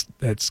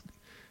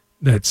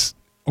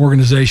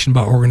organization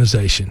by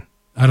organization.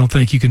 I don't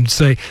think you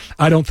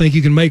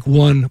can make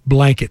one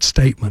blanket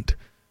statement.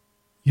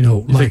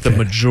 You think the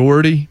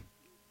majority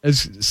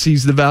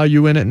sees the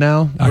value in it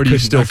now, or do you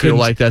still feel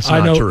like that's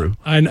not true?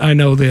 I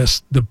know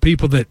this. The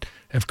people that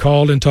have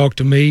called and talked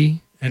to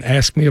me and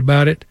asked me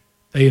about it,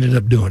 they ended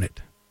up doing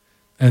it.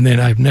 And then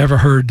I've never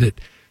heard that.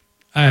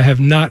 I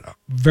have not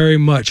very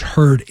much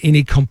heard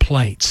any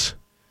complaints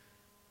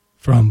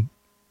from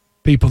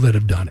people that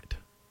have done it.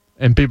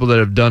 And people that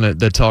have done it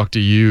that talk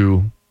to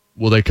you,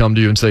 will they come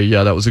to you and say,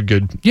 yeah, that was a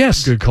good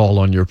call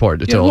on your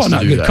part to tell us to do that?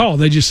 Well, not a good call.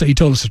 They just say, you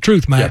told us the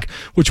truth, Mac,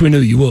 which we knew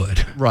you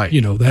would. Right.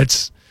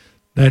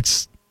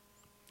 That's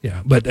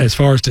yeah. But as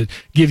far as to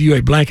give you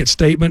a blanket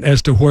statement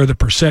as to where the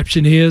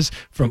perception is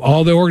from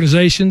all the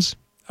organizations,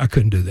 I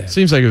couldn't do that.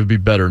 Seems like it would be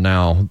better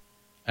now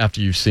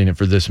after you've seen it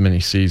for this many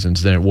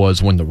seasons than it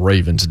was when the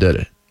Ravens did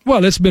it.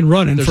 Well, it's been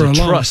running for a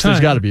long time. There's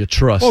got to be a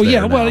trust. Oh,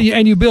 yeah. Well,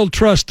 and you build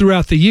trust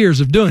throughout the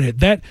years of doing it.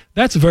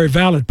 That's a very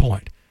valid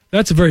point.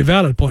 That's a very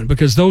valid point,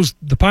 because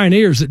the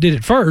pioneers that did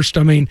it first,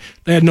 I mean,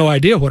 they had no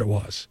idea what it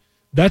was.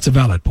 That's a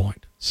valid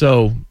point.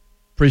 So,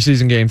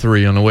 preseason game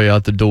 3 on the way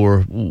out the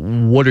door,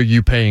 what are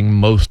you paying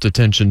most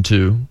attention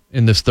to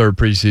in this third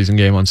preseason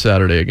game on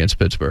Saturday against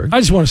Pittsburgh? I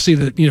just want to see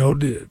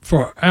that,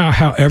 for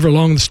however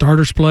long the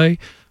starters play,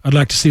 I'd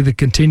like to see the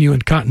continuing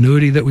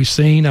continuity that we've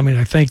seen. I mean,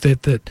 I think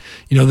that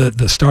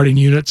the starting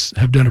units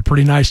have done a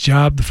pretty nice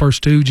job, the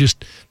first two, just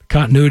the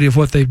continuity of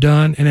what they've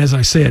done. And as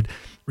I said,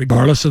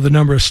 regardless of the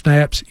number of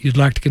snaps, you'd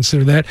like to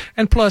consider that.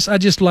 And plus, I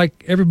just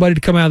like everybody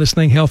to come out of this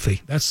thing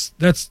healthy. That's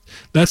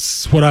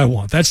what I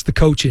want. That's the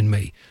coach in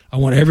me. I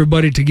want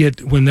everybody to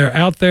get, when they're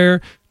out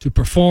there, to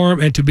perform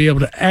and to be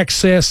able to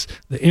access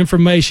the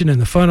information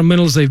and the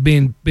fundamentals they've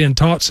been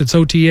taught since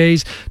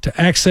OTAs,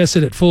 to access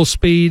it at full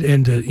speed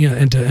and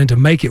to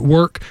make it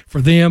work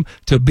for them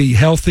to be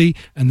healthy,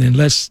 and then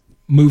let's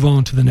move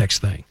on to the next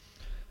thing.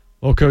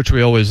 Well, Coach,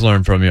 we always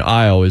learn from you.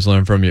 I always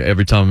learn from you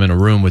every time I'm in a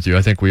room with you.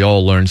 I think we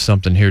all learned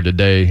something here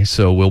today,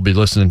 so we'll be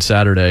listening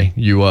Saturday.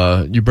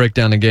 You break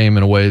down the game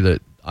in a way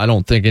that I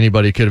don't think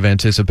anybody could have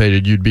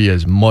anticipated you'd be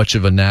as much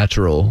of a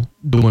natural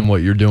doing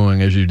what you're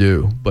doing as you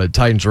do. But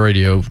Titans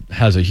Radio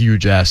has a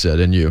huge asset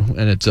in you,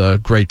 and it's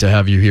great to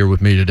have you here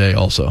with me today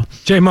also.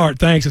 J. Mart,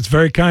 thanks. It's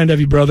very kind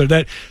of you,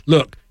 brother.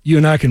 Look, you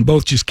and I can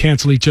both just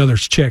cancel each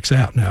other's checks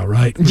out now,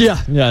 right?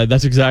 Yeah,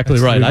 that's exactly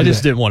right. I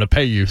just didn't want to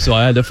pay you, so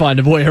I had to find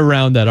a way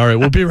around that. All right,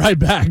 we'll be right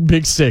back.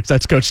 Big Six.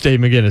 That's Coach Dave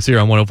McGinnis here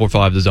on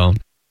 104.5 The Zone.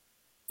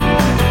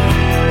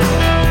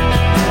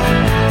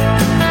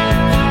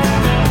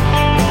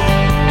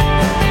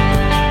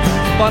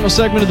 Final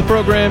segment of the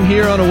program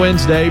here on a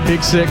Wednesday.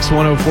 Big Six,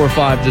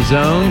 104.5 The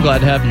Zone. Glad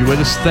to have you with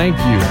us. Thank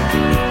you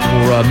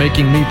for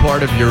making me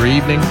part of your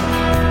evening.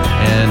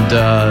 And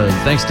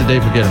thanks to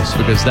Dave McGinnis,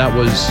 because that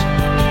was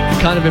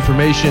the kind of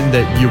information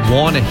that you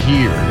want to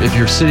hear if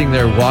you're sitting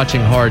there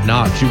watching Hard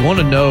Knocks. You want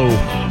to know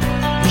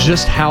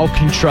just how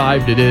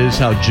contrived it is,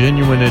 how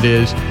genuine it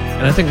is.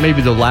 And I think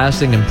maybe the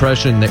lasting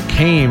impression that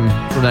came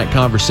from that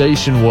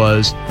conversation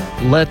was,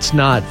 let's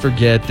not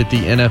forget that the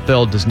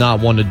NFL does not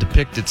want to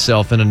depict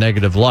itself in a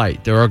negative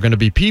light. There are going to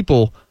be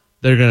people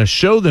that are going to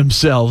show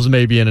themselves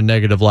maybe in a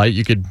negative light.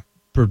 You could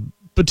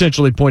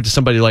potentially point to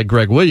somebody like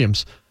Greg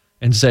Williams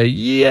and say,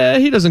 yeah,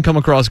 he doesn't come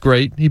across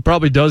great. He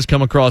probably does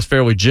come across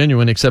fairly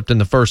genuine, except in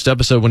the first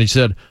episode when he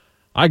said,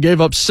 I gave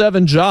up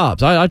 7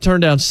 jobs. I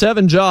turned down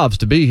 7 jobs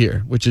to be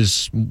here, which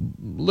is,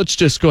 let's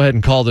just go ahead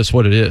and call this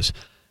what it is.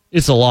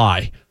 It's a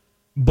lie.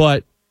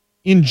 But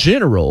in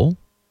general,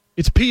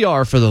 it's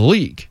PR for the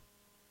league.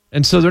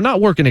 And so they're not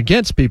working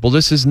against people.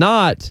 This is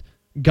not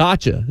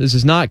Gotcha. This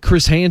is not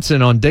Chris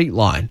Hansen on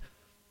Dateline.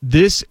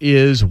 This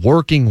is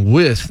working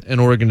with an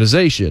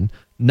organization,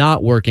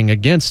 not working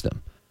against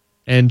them.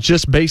 And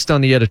just based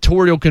on the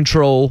editorial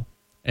control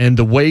and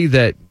the way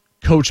that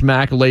Coach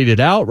Mack laid it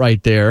out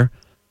right there,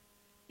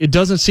 it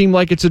doesn't seem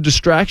like it's a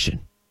distraction.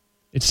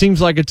 It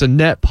seems like it's a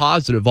net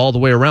positive all the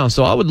way around.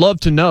 So I would love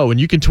to know, and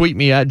you can tweet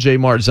me at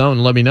JMartZone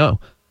and let me know.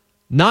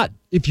 Not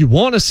if you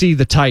want to see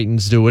the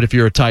Titans do it, if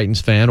you're a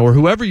Titans fan, or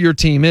whoever your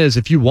team is,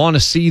 if you want to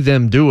see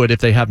them do it,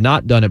 if they have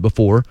not done it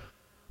before.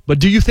 But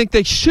do you think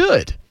they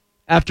should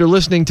after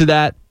listening to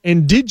that?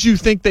 And did you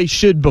think they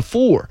should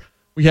before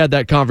we had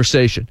that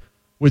conversation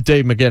with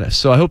Dave McGinnis?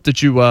 So I hope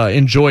that you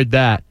enjoyed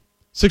that.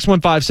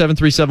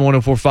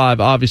 615-737-1045,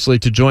 obviously,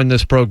 to join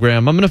this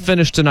program. I'm going to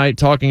finish tonight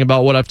talking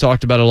about what I've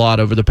talked about a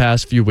lot over the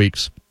past few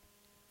weeks.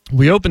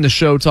 We opened the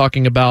show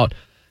talking about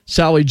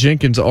Sally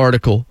Jenkins'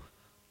 article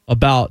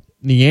about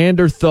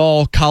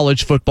Neanderthal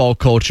college football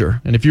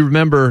culture. And if you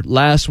remember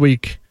last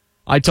week,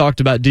 I talked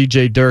about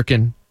DJ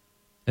Durkin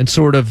and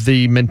sort of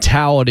the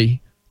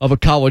mentality of a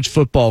college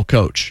football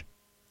coach.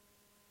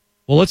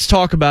 Well, let's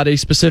talk about a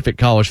specific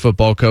college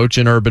football coach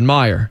in Urban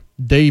Meyer.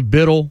 Dave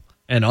Biddle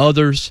and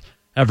others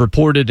have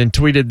reported and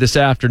tweeted this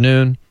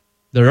afternoon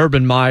that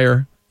Urban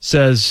Meyer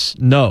says,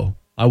 no,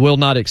 I will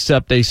not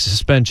accept a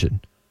suspension.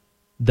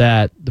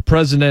 That the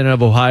president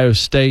of Ohio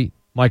State,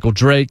 Michael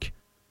Drake,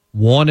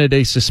 wanted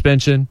a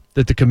suspension,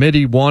 that the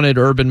committee wanted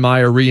Urban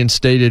Meyer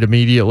reinstated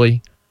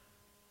immediately,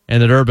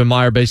 and that Urban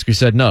Meyer basically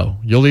said, no,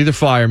 you'll either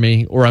fire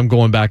me or I'm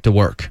going back to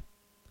work.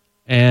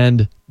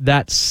 And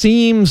that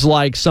seems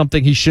like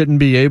something he shouldn't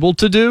be able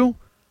to do.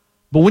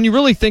 But when you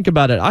really think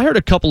about it, I heard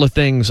a couple of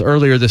things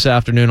earlier this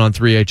afternoon on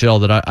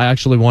 3HL that I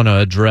actually want to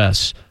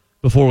address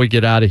before we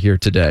get out of here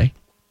today.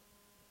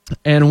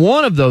 And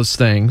one of those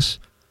things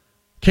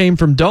came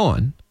from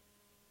Dawn,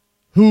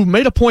 who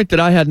made a point that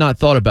I had not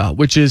thought about,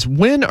 which is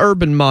when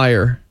Urban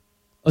Meyer,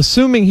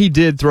 assuming he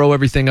did throw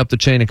everything up the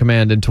chain of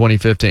command in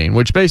 2015,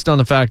 which based on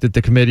the fact that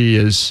the committee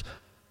is,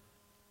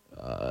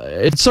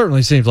 it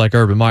certainly seems like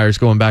Urban Meyer's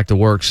going back to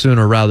work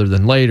sooner rather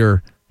than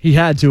later, he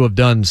had to have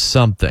done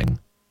something.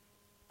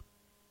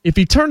 If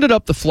he turned it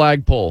up the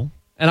flagpole,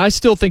 and I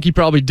still think he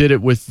probably did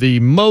it with the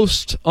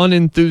most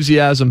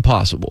unenthusiasm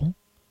possible,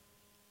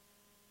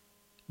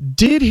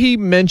 did he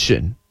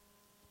mention,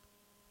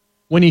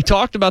 when he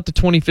talked about the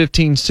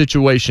 2015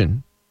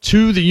 situation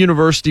to the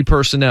university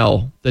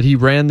personnel that he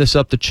ran this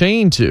up the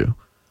chain to,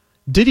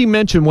 did he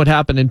mention what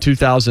happened in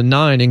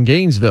 2009 in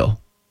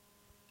Gainesville?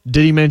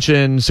 Did he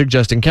mention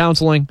suggesting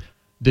counseling?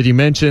 Did he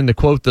mention the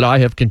quote that I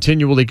have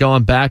continually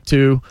gone back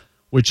to,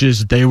 which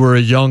is they were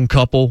a young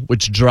couple,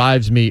 which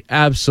drives me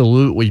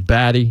absolutely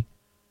batty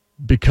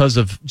because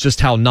of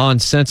just how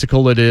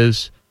nonsensical it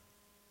is.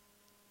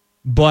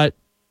 But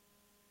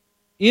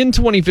in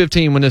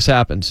 2015, when this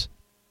happens,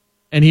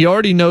 and he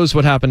already knows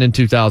what happened in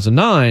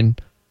 2009,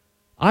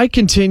 I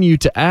continue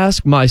to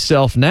ask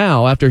myself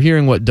now, after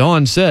hearing what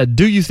Dawn said,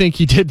 do you think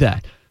he did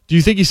that? Do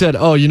you think he said,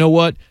 oh, you know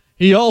what?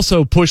 He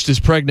also pushed his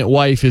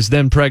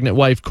then pregnant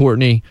wife,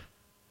 Courtney,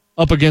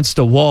 up against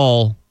a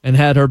wall and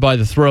had her by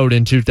the throat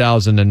in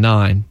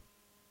 2009.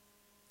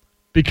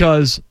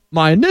 because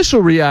my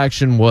initial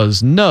reaction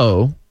was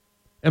no,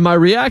 and my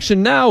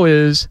reaction now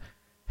is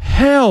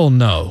hell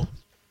no.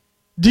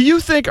 Do you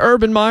think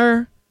Urban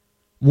Meyer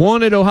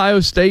wanted Ohio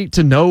State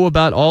to know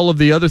about all of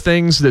the other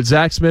things that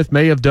Zach Smith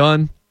may have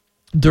done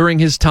during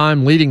his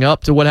time leading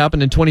up to what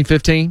happened in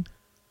 2015?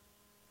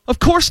 Of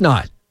course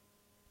not.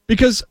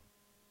 Because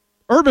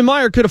Urban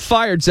Meyer could have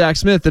fired Zach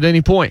Smith at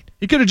any point.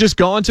 He could have just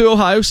gone to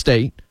Ohio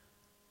State,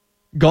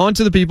 gone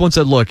to the people and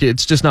said, look,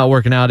 it's just not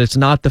working out. It's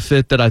not the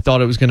fit that I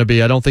thought it was going to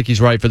be. I don't think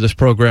he's right for this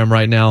program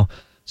right now.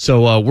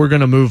 So we're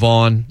going to move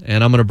on,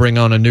 and I'm going to bring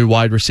on a new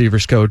wide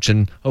receivers coach,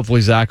 and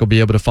hopefully Zach will be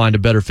able to find a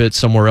better fit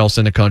somewhere else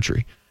in the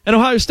country. And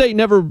Ohio State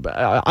never,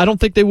 I don't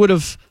think they would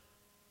have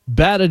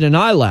batted an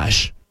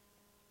eyelash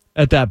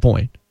at that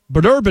point.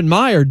 But Urban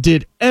Meyer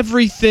did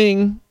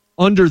everything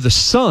under the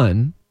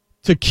sun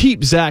to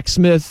keep Zach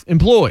Smith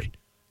employed,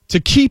 to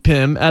keep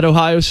him at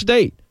Ohio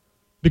State.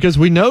 Because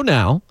we know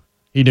now,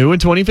 he knew in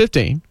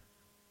 2015,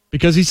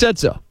 because he said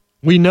so.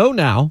 We know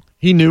now,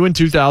 he knew in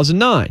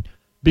 2009,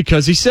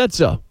 because he said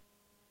so.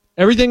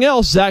 Everything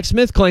else, Zach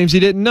Smith claims he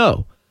didn't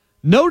know.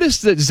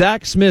 Notice that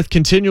Zach Smith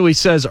continually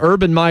says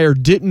Urban Meyer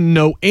didn't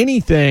know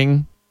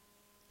anything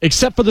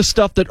except for the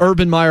stuff that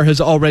Urban Meyer has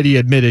already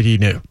admitted he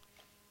knew.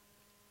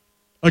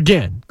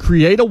 Again,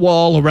 create a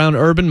wall around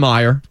Urban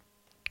Meyer,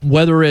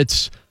 whether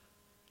it's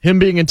him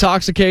being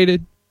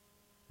intoxicated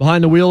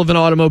behind the wheel of an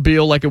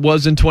automobile like it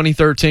was in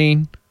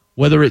 2013,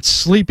 whether it's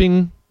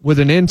sleeping with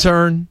an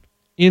intern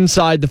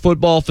inside the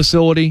football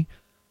facility,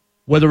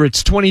 whether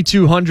it's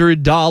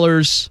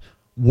 $2,200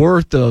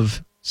 worth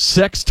of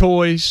sex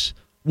toys,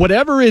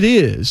 whatever it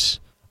is,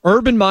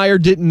 Urban Meyer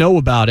didn't know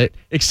about it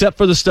except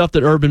for the stuff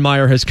that Urban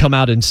Meyer has come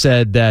out and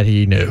said that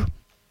he knew.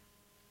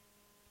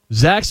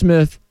 Zach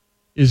Smith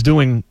is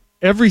doing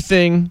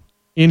everything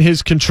in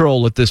his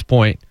control at this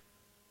point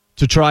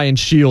to try and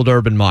shield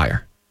Urban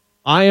Meyer.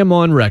 I am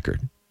on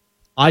record.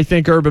 I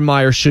think Urban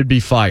Meyer should be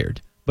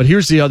fired. But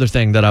here's the other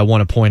thing that I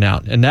want to point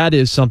out, and that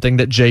is something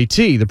that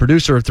JT, the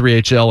producer of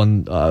 3HL,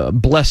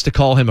 and blessed to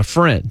call him a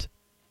friend,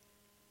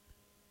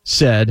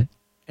 said,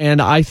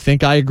 and I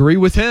think I agree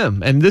with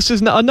him. And this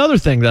is another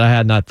thing that I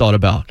had not thought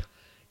about.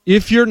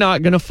 If you're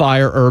not going to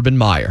fire Urban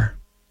Meyer,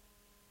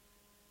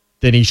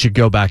 then he should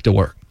go back to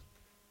work.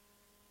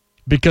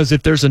 Because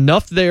if there's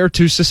enough there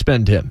to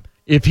suspend him,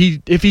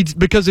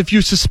 because if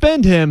you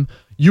suspend him,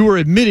 you are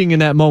admitting in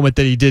that moment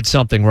that he did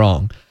something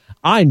wrong.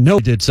 I know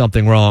he did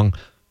something wrong,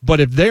 but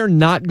if they're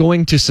not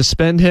going to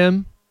suspend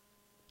him,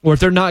 or if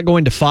they're not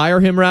going to fire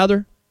him,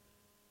 rather,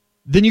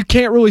 then you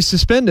can't really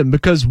suspend him,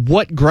 because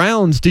what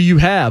grounds do you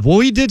have? Well,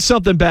 he did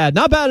something bad,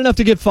 not bad enough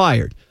to get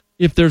fired.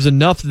 If there's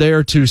enough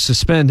there to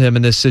suspend him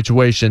in this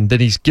situation, then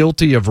he's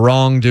guilty of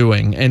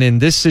wrongdoing. And in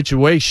this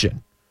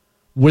situation,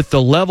 with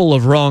the level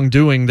of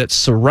wrongdoing that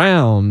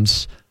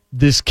surrounds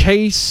this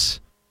case,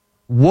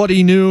 what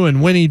he knew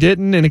and when he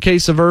didn't in a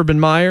case of Urban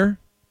Meyer,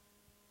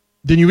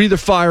 then you either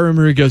fire him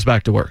or he goes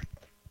back to work.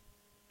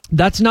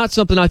 That's not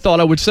something I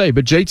thought I would say,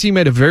 but JT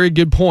made a very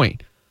good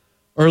point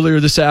earlier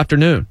this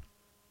afternoon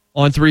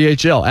on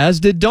 3HL, as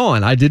did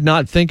Dawn. I did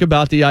not think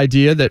about the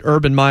idea that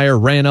Urban Meyer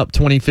ran up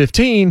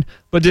 2015,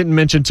 but didn't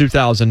mention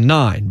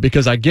 2009,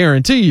 because I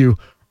guarantee you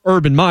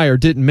Urban Meyer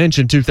didn't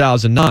mention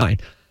 2009.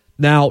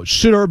 Now,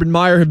 should Urban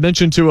Meyer have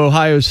mentioned to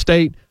Ohio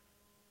State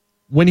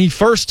when he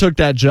first took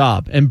that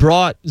job and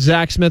brought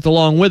Zach Smith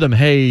along with him,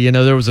 hey,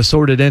 there was a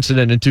sordid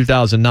incident in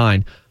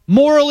 2009?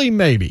 Morally,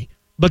 maybe,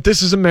 but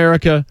this is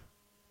America,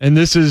 and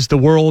this is the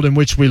world in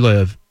which we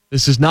live.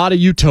 This is not a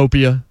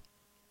utopia.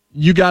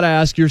 You got to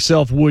ask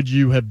yourself, would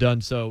you have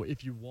done so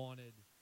if you wanted?